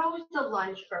propose the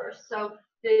lunge first. So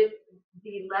the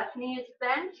left knee is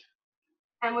bent,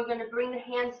 and we're going to bring the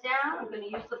hands down. I'm going to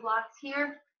use the blocks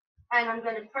here, and I'm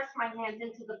going to press my hands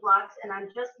into the blocks, and I'm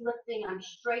just lifting, I'm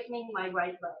straightening my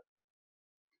right leg.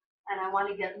 And I want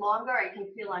to get longer. I can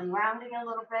feel I'm rounding a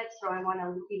little bit, so I want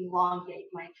to elongate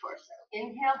my torso.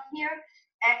 Inhale here,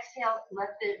 exhale, let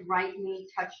the right knee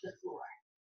touch the floor.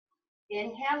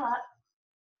 Inhale up,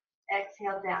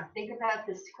 exhale down. Think about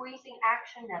the squeezing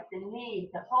action that the knee,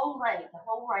 the whole leg, the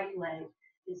whole right leg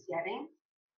is getting.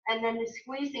 And then the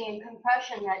squeezing and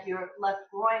compression that your left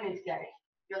groin is getting,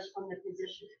 just from the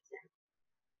position it's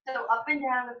in. So up and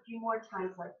down a few more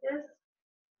times like this.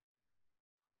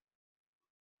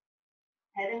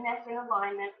 Head and neck in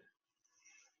alignment.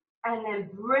 And then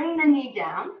bring the knee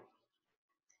down.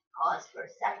 Pause for a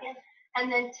second. And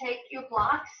then take your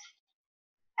blocks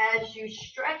as you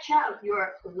stretch out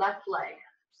your left leg.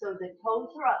 So the toes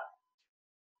are up.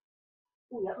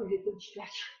 Ooh, that was a good stretch.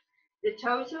 The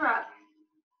toes are up.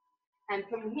 And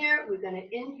from here, we're going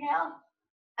to inhale.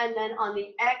 And then on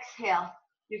the exhale,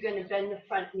 you're going to bend the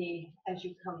front knee as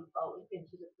you come forward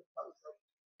into the proposal.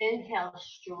 Inhale,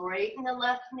 straighten the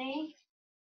left knee.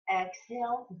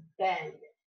 Exhale, bend.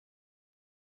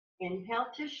 Inhale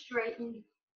to straighten.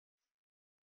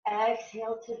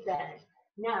 Exhale to bend.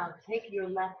 Now take your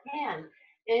left hand.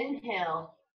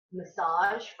 Inhale,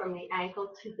 massage from the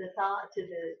ankle to the thigh, to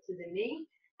the knee,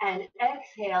 and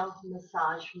exhale,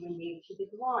 massage from the knee to the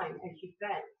groin as you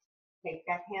bend. Take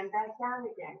that hand back down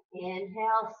again.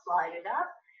 Inhale, slide it up.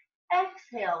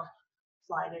 Exhale,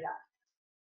 slide it up.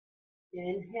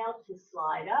 Inhale to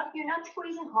slide up. You're not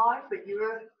squeezing hard, but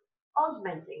you're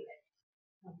augmenting it.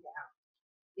 Come down.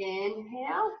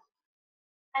 Inhale.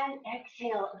 And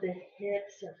exhale, the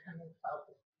hips are coming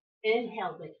forward.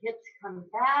 Inhale, the hips come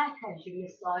back as you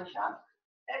massage up.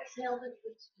 Exhale, the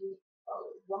hips move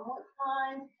forward. One more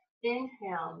time.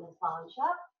 Inhale, massage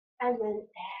up. And then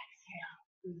exhale,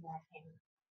 bring that in.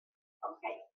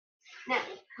 Okay. Now,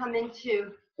 come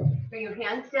into, bring your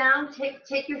hands down.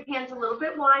 Take your hands a little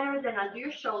bit wider than under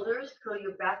your shoulders. Curl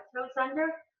your back toes under.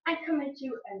 And come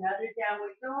into another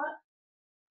downward dog.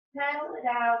 Pedal it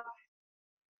out.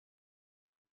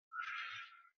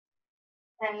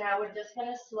 And now we're just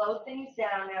going to slow things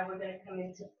down. Now we're going to come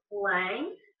into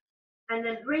plank. And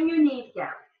then bring your knees down.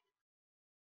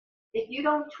 If you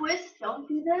don't twist, don't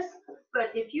do this.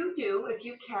 But if you do, if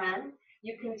you can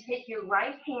take your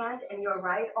right hand and your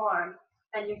right arm,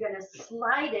 and you're going to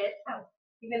slide it.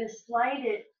 You're going to slide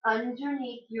it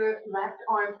underneath your left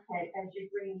armpit as you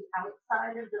bring the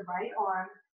outside of the right arm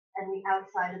and the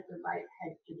outside of the right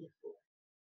head to the floor.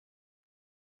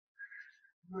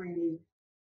 Breathe.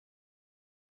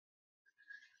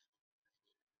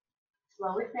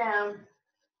 Slow it down,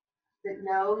 but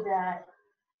know that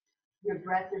your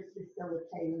breath is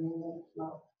facilitating the lymph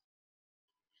flow.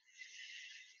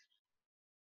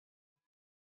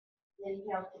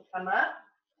 Inhale to come up.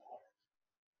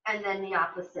 And then the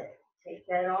opposite. Take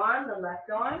that arm, the left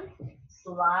arm,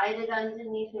 slide it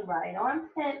underneath the right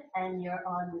armpit, and you're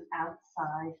on the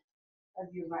outside of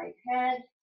your right head,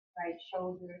 right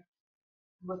shoulder,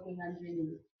 looking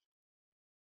underneath.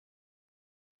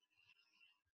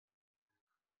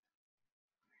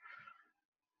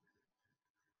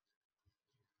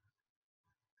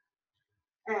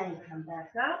 And come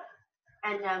back up.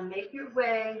 And now make your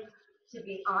way to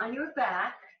be on your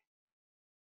back.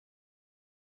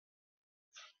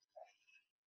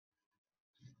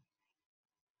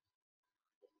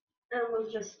 And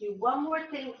we'll just do one more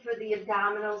thing for the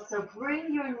abdominals. So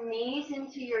bring your knees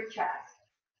into your chest.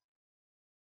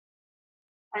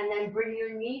 And then bring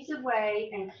your knees away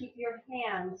and keep your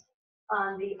hands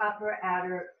on the upper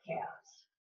outer calves.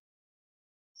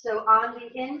 So on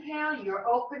the inhale, you're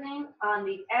opening. On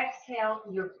the exhale,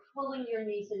 you're pulling your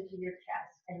knees into your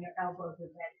chest and your elbows are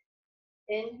bent.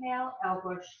 Inhale,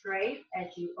 elbows straight as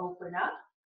you open up.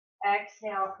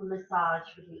 Exhale, massage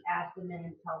for the abdomen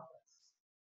and pelvis.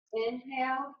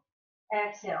 Inhale,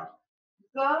 exhale.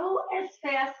 Go as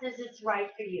fast as it's right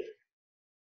for you.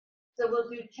 So we'll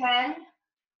do 10,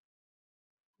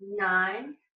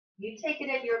 9. You take it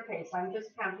at your pace. I'm just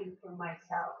counting for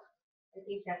myself. I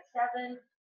think that's 7,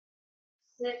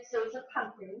 6. So it's a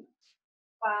pumping.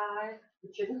 5.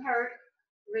 It shouldn't hurt.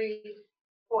 3,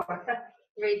 4,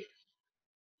 3,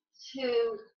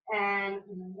 2, and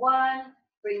 1.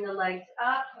 Bring the legs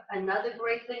up. Another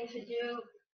great thing to do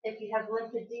if you have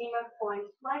lymphedema, point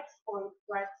flex, point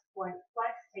flex, point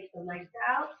flex. Take the legs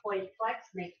out, point flex,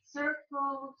 make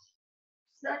circles.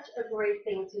 Such a great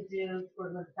thing to do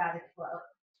for lymphatic flow.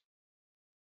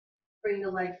 Bring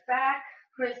the legs back,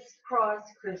 crisscross,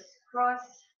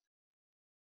 crisscross.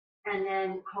 And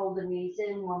then hold the knees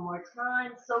in one more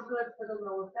time. So good for the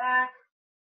lower back.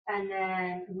 And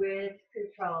then with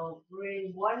control,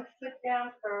 bring one foot down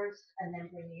first and then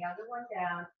bring the other one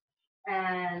down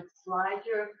and slide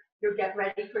your get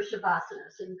ready for Shavasana.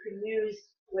 So you can use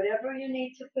whatever you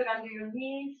need to put under your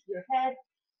knees, your head.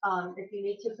 If you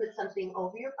need to put something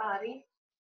over your body,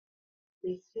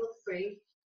 please feel free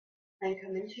and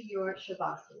come into your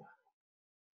Shavasana.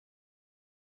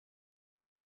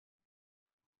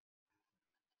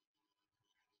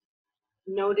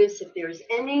 Notice if there's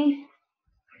any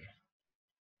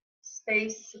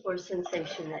space or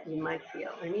sensation that you might feel,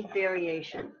 any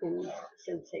variation in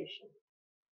sensation.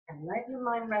 And let your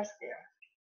mind rest there.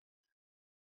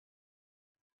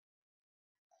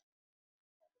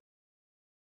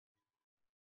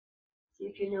 See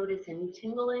if you notice any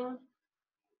tingling.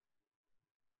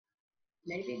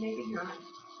 Maybe, maybe not.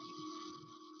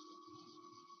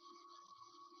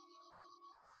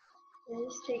 And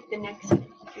just take the next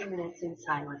few minutes in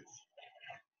silence.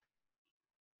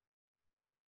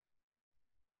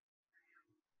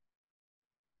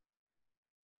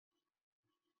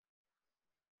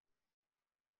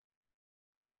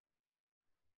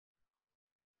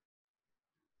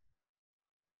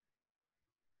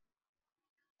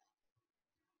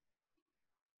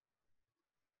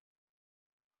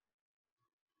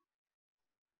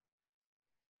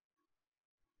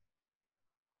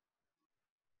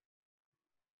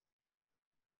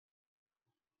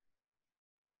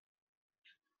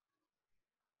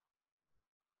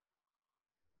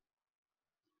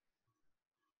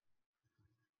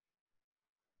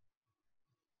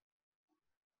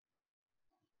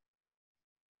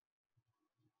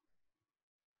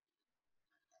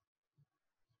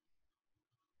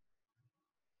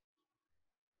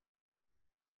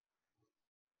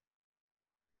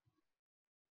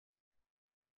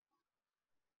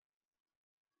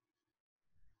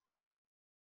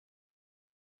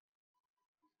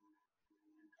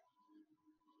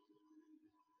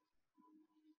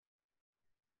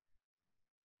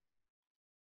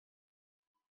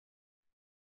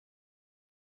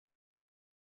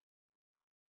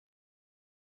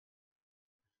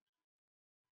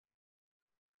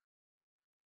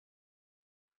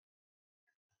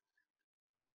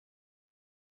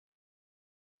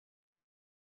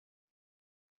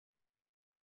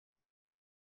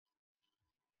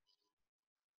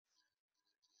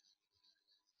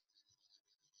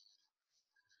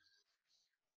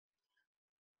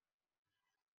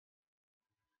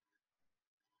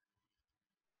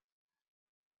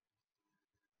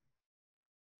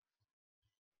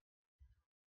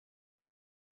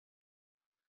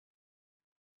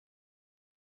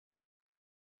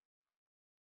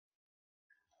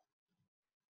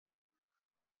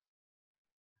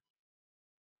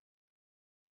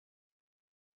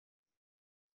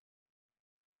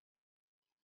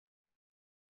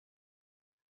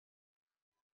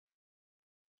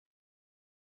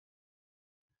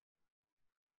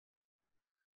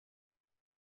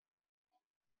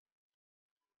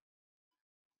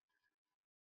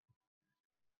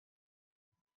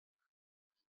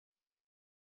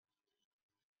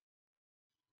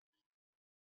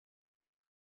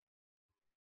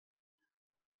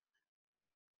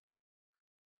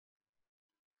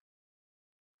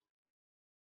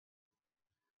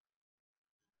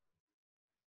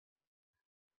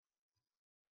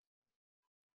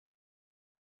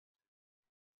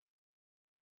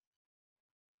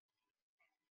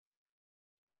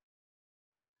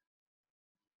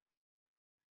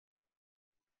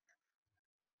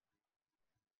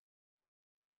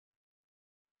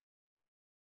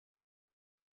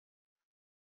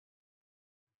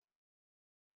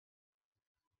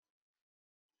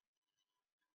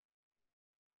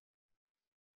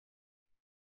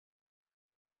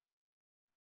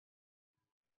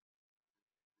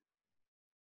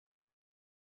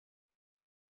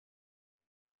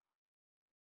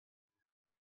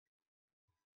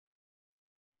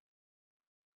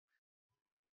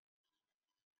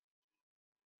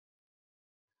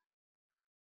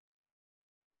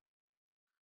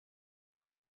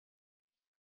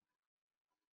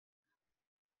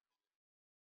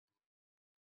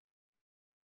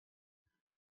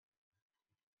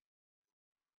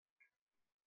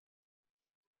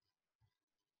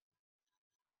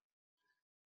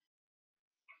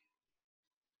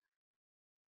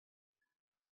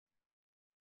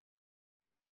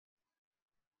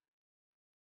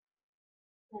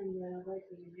 And let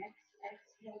the next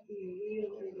exhale be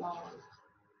really long.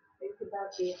 Think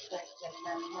about the effect that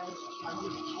that has on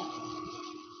your chest.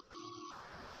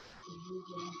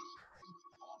 Moving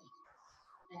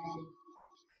and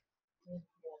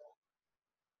inhale.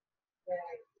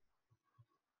 Very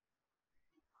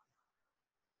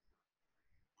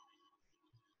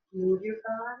move your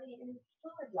body in a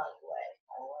fluid-like way.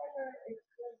 However, it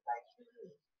feels like you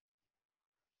move.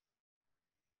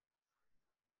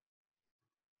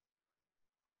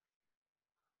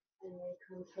 And then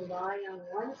come to lie on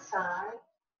one side,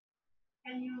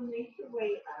 and you make your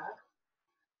way up.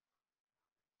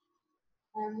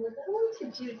 And we're going to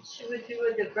do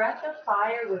the breath of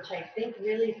fire, which I think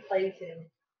really plays in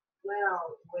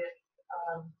well with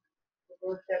the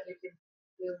work that we've been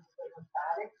doing for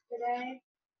lymphatics today,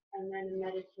 and then a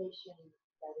meditation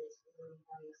that is really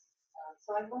nice.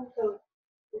 So we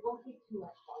won't keep too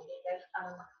much longer, but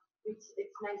it's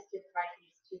nice to try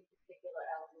these two particular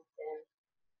elements in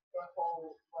for a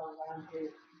whole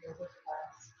well-rounded yoga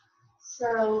class.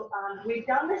 So we've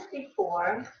done this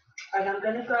before, and I'm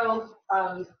going to go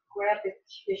grab the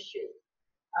tissue.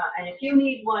 And if you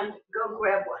need one, go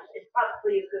grab one. It's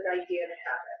probably a good idea to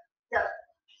have it. So,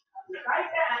 I'll be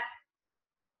right back.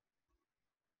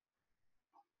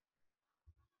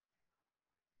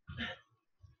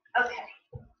 Okay,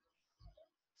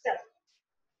 so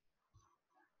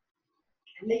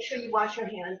make sure you wash your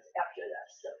hands after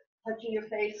this. So, touching your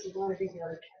face, you want to be really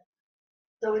careful.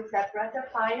 So it's that breath of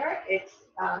fire. It's,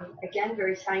 again,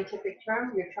 very scientific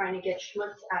term. You're trying to get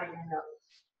schmutz out of your nose.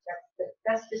 That's the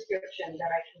best description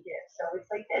that I can give. So it's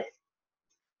like this.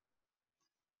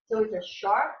 So it's a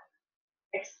sharp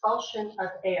expulsion of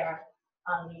air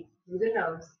through the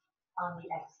nose on the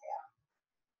exhale.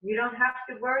 You don't have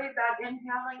to worry about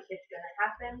inhaling. It's going to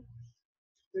happen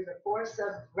through the force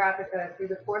of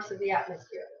the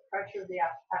atmosphere. The pressure of the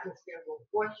atmosphere will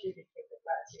force you to take a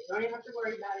breath. So you don't even have to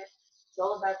worry about it. It's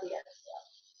all about the exhale.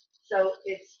 So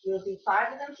we'll do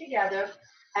 5 of them together,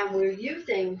 and we're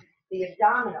using the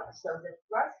abdominal. So the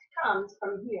thrust comes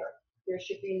from here. There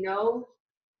should be no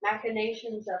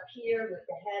machinations up here with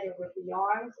the head or with the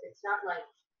arms. It's not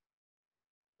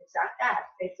that.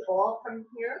 It's all from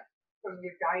here, from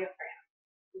your diaphragm.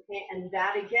 Okay, and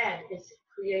that again is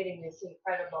creating this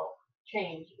incredible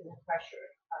change in the pressure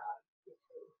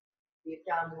between the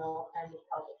abdominal and the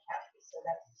pelvic cavity. So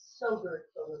that's so good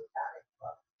for lymphatic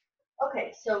flow.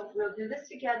 Okay, so we'll do this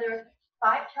together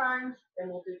 5 times, then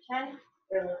we'll do 10,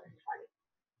 then we'll do 20.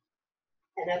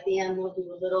 And at the end, we'll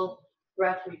do a little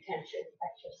breath retention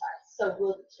exercise. So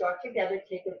we'll start together.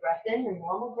 Take a breath in, a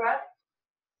normal breath.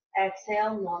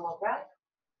 Exhale, normal breath.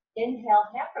 Inhale,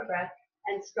 half a breath,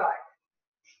 and start.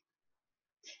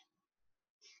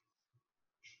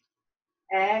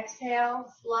 Exhale,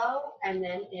 slow, and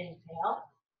then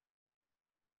inhale.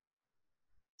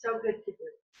 So good to do,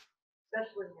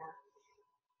 especially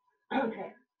now.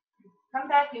 Okay, come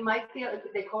back. You might feel,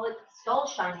 they call it skull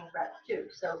shining breath too.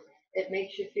 So it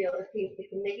makes you feel, it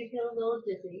can make you feel a little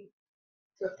dizzy.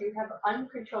 So if you have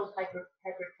uncontrolled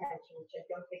hypertension, which I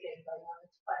don't think anybody on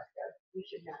this class does, you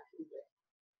should not do this.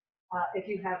 If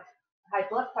you have high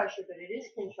blood pressure, but it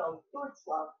is controlled, do it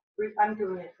slow. I'm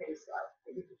doing it pretty slow,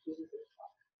 but you can do it slow.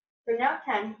 So now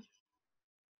 10,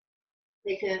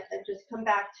 they can just come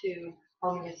back to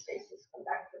homeostasis, come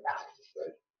back to balance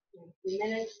for 3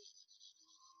 minutes.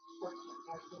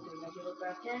 Regular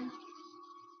breath in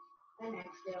and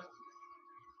exhale.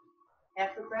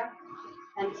 Half a breath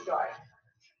and start.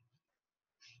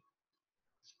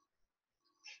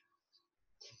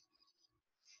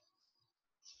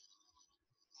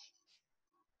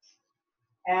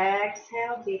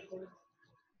 Exhale deeply,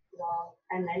 long,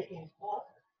 and then inhale.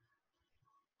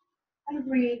 And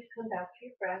breathe, come back to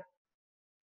your breath.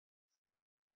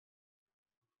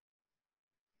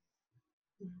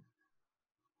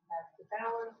 Back to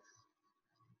balance.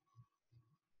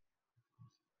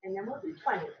 And then we'll do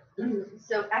 20.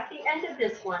 So at the end of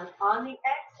this one, on the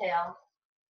exhale,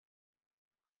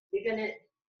 you're going to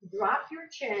drop your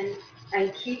chin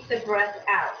and keep the breath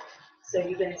out. So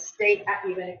you're going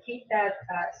to keep that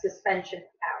suspension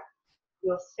out.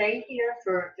 You'll stay here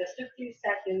for just a few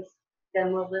seconds,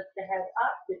 then we'll lift the head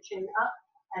up, the chin up,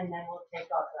 and then we'll take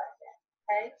off right then.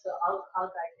 Okay, so I'll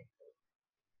guide you through.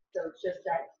 So it's just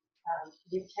that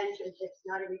retention, it's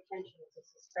not a retention, it's a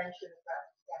suspension of breath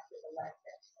after the last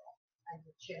exhale, and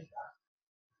the chin up.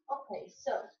 Okay,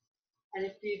 so, and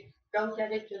if you don't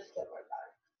get it, just don't worry about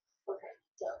it. Okay,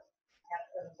 so have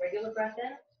a regular breath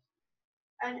in,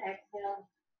 and exhale,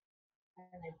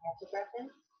 and then half a breath in,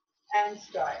 and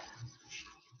start.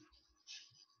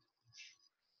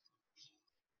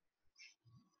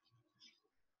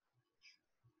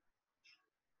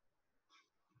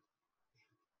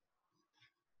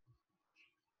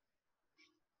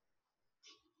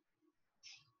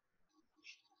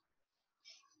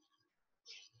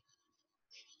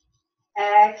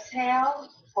 Exhale,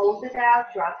 hold it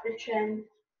out, drop the chin.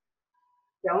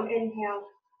 Don't inhale.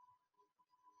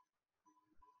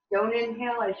 Don't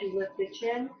inhale as you lift the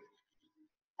chin.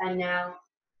 And now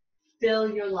fill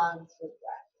your lungs with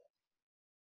breath.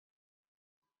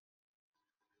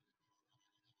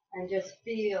 And just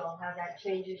feel how that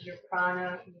changes your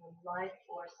prana, your life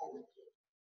force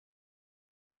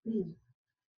energy.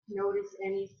 Notice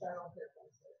any subtle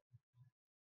differences.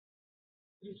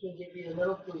 It can give you a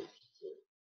little boost too.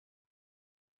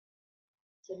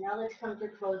 So now let's come to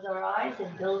close our eyes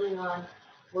and building on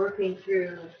working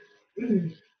through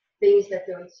things that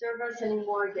don't serve us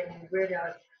anymore, getting rid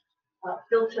of,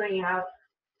 filtering out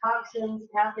toxins,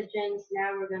 pathogens.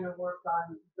 Now we're going to work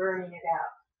on burning it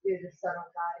out through the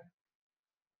subtle body.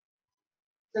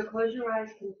 So close your eyes,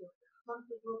 come to a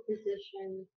comfortable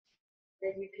position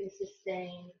that you can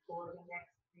sustain for the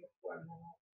next 3 or 4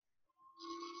 minutes.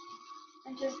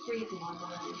 And just breathe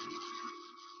normally.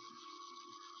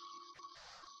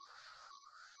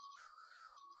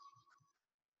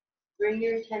 Bring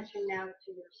your attention now to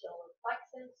your solar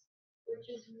plexus, which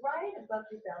is right above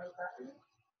your belly button,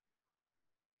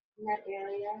 in that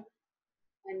area.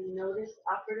 And notice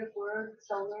operative word,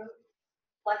 solar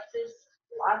plexus,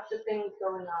 lots of things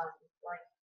going on. It's like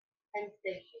 10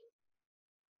 stations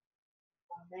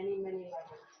on many, many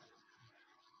levels.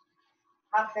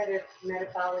 Hotbed of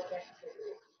metabolic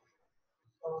activity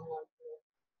going on here.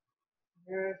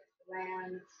 Nerves,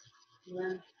 glands,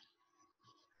 lymph,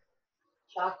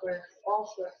 chakras, all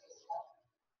sorts of stuff.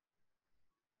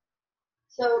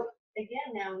 So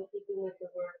again, now in keeping with the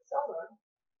word solar,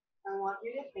 I want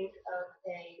you to think of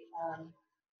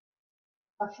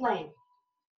a flame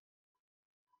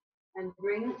and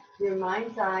bring your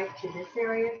mind's eye to this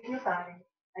area of your body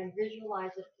and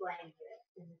visualize a flame here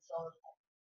in the solar plexus.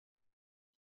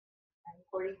 And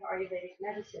according to Ayurvedic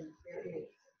medicine, there is.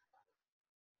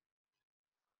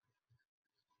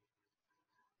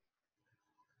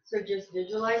 So just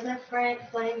visualize that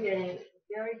flame getting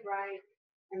very bright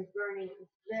and burning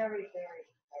very, very bright.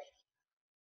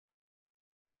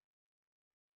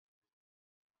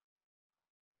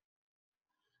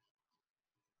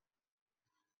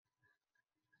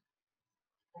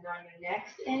 And on your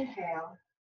next inhale,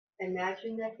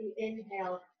 imagine that the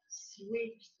inhale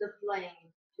sweeps the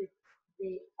flame to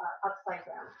the upside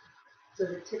down. So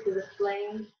the tip of the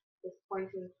flame is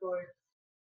pointing towards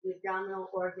the abdominal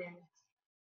organs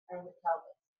and the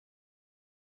pelvis.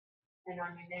 And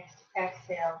on your next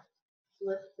exhale,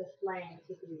 flip the flame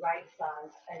to the right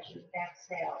side as you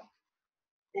exhale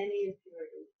any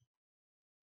impurities.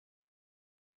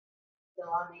 So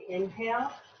on the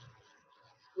inhale,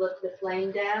 flip the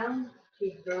flame down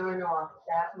to burn off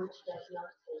that which does not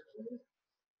serve you.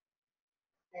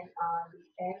 And on the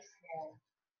exhale,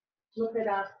 flip it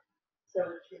up so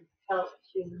it can help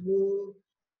to move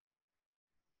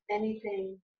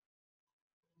anything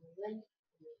in your lymph,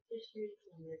 in your tissues,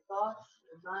 in your thoughts,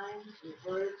 your mind, your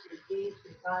words, your deeds,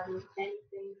 your body,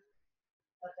 anything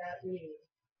about you.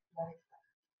 Let it go.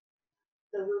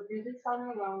 So we'll do this on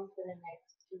our own for the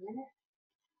next 2 minutes.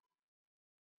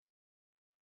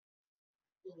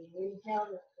 We inhale,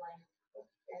 the flame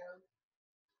push down,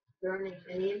 burning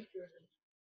any impurity.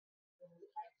 And we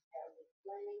exhale, the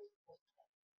flame push down.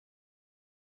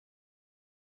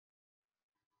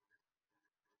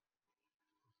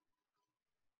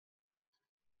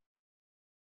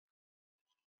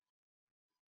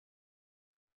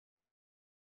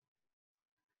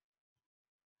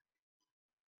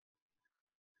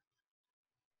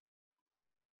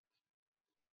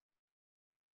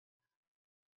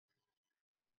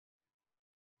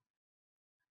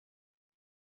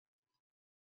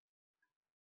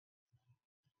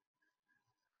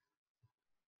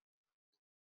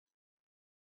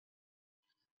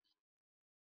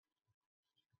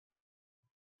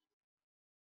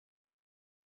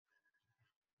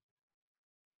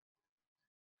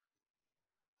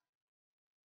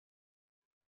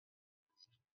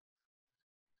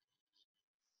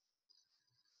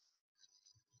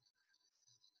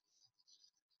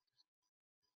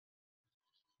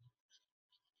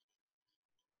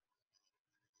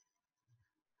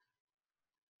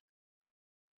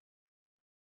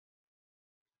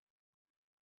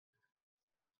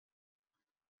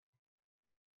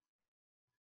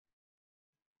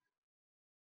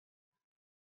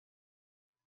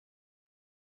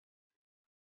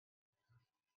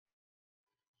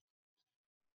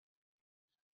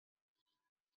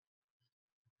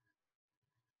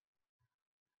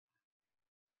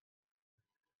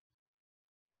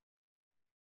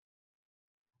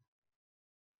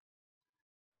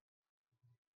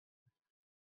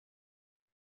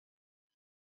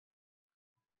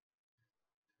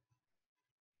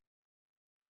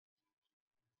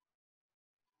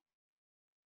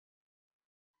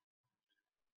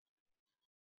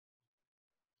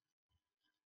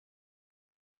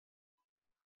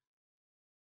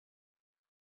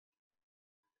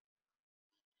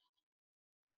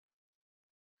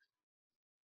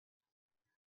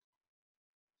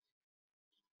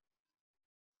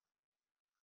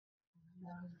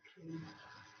 Okay.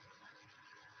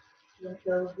 Let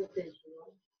go of the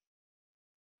visual.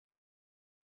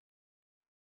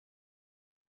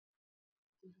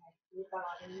 Your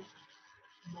body.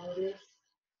 Notice.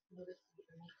 Notice the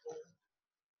energy.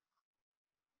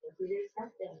 Maybe there's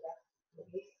nothing, but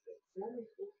maybe it's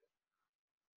noticing.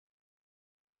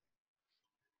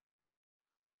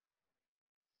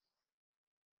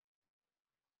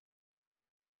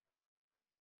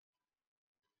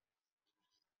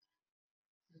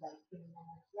 Like in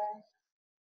my breath.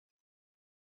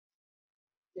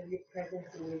 Feel your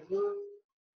presence in your room.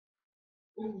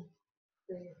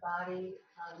 Feel your body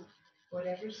on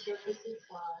whatever surface it's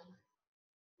on.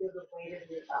 Feel the weight of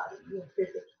your body, your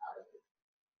physicality.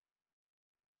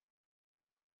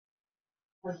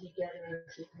 Come together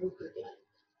as a group again.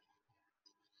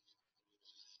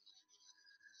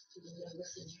 So you know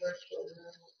this is your children,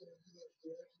 this is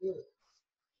your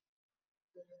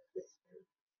sister.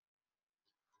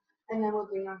 And then we'll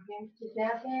bring our hands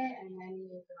together and then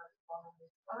we'll go on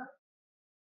this up.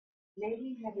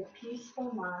 Maybe have a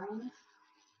peaceful mind,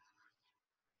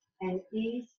 an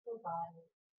easeful body,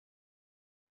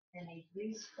 and a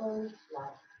useful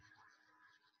life.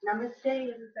 Namaste,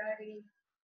 everybody.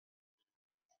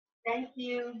 Thank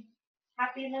you.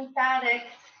 Happy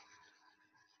lymphatics.